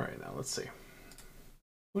on right now. Let's see.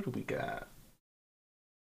 Who do we got?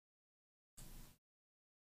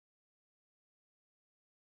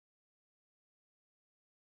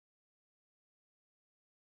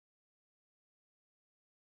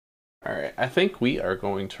 Alright, I think we are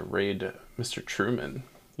going to raid Mr. Truman.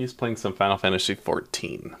 He's playing some Final Fantasy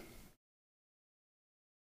XIV.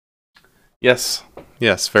 Yes,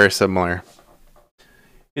 yes, very similar.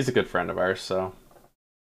 He's a good friend of ours, so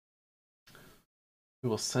we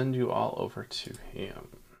will send you all over to him.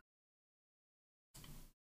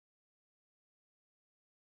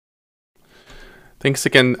 Thanks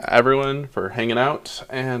again, everyone, for hanging out,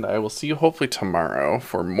 and I will see you hopefully tomorrow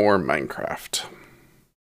for more Minecraft.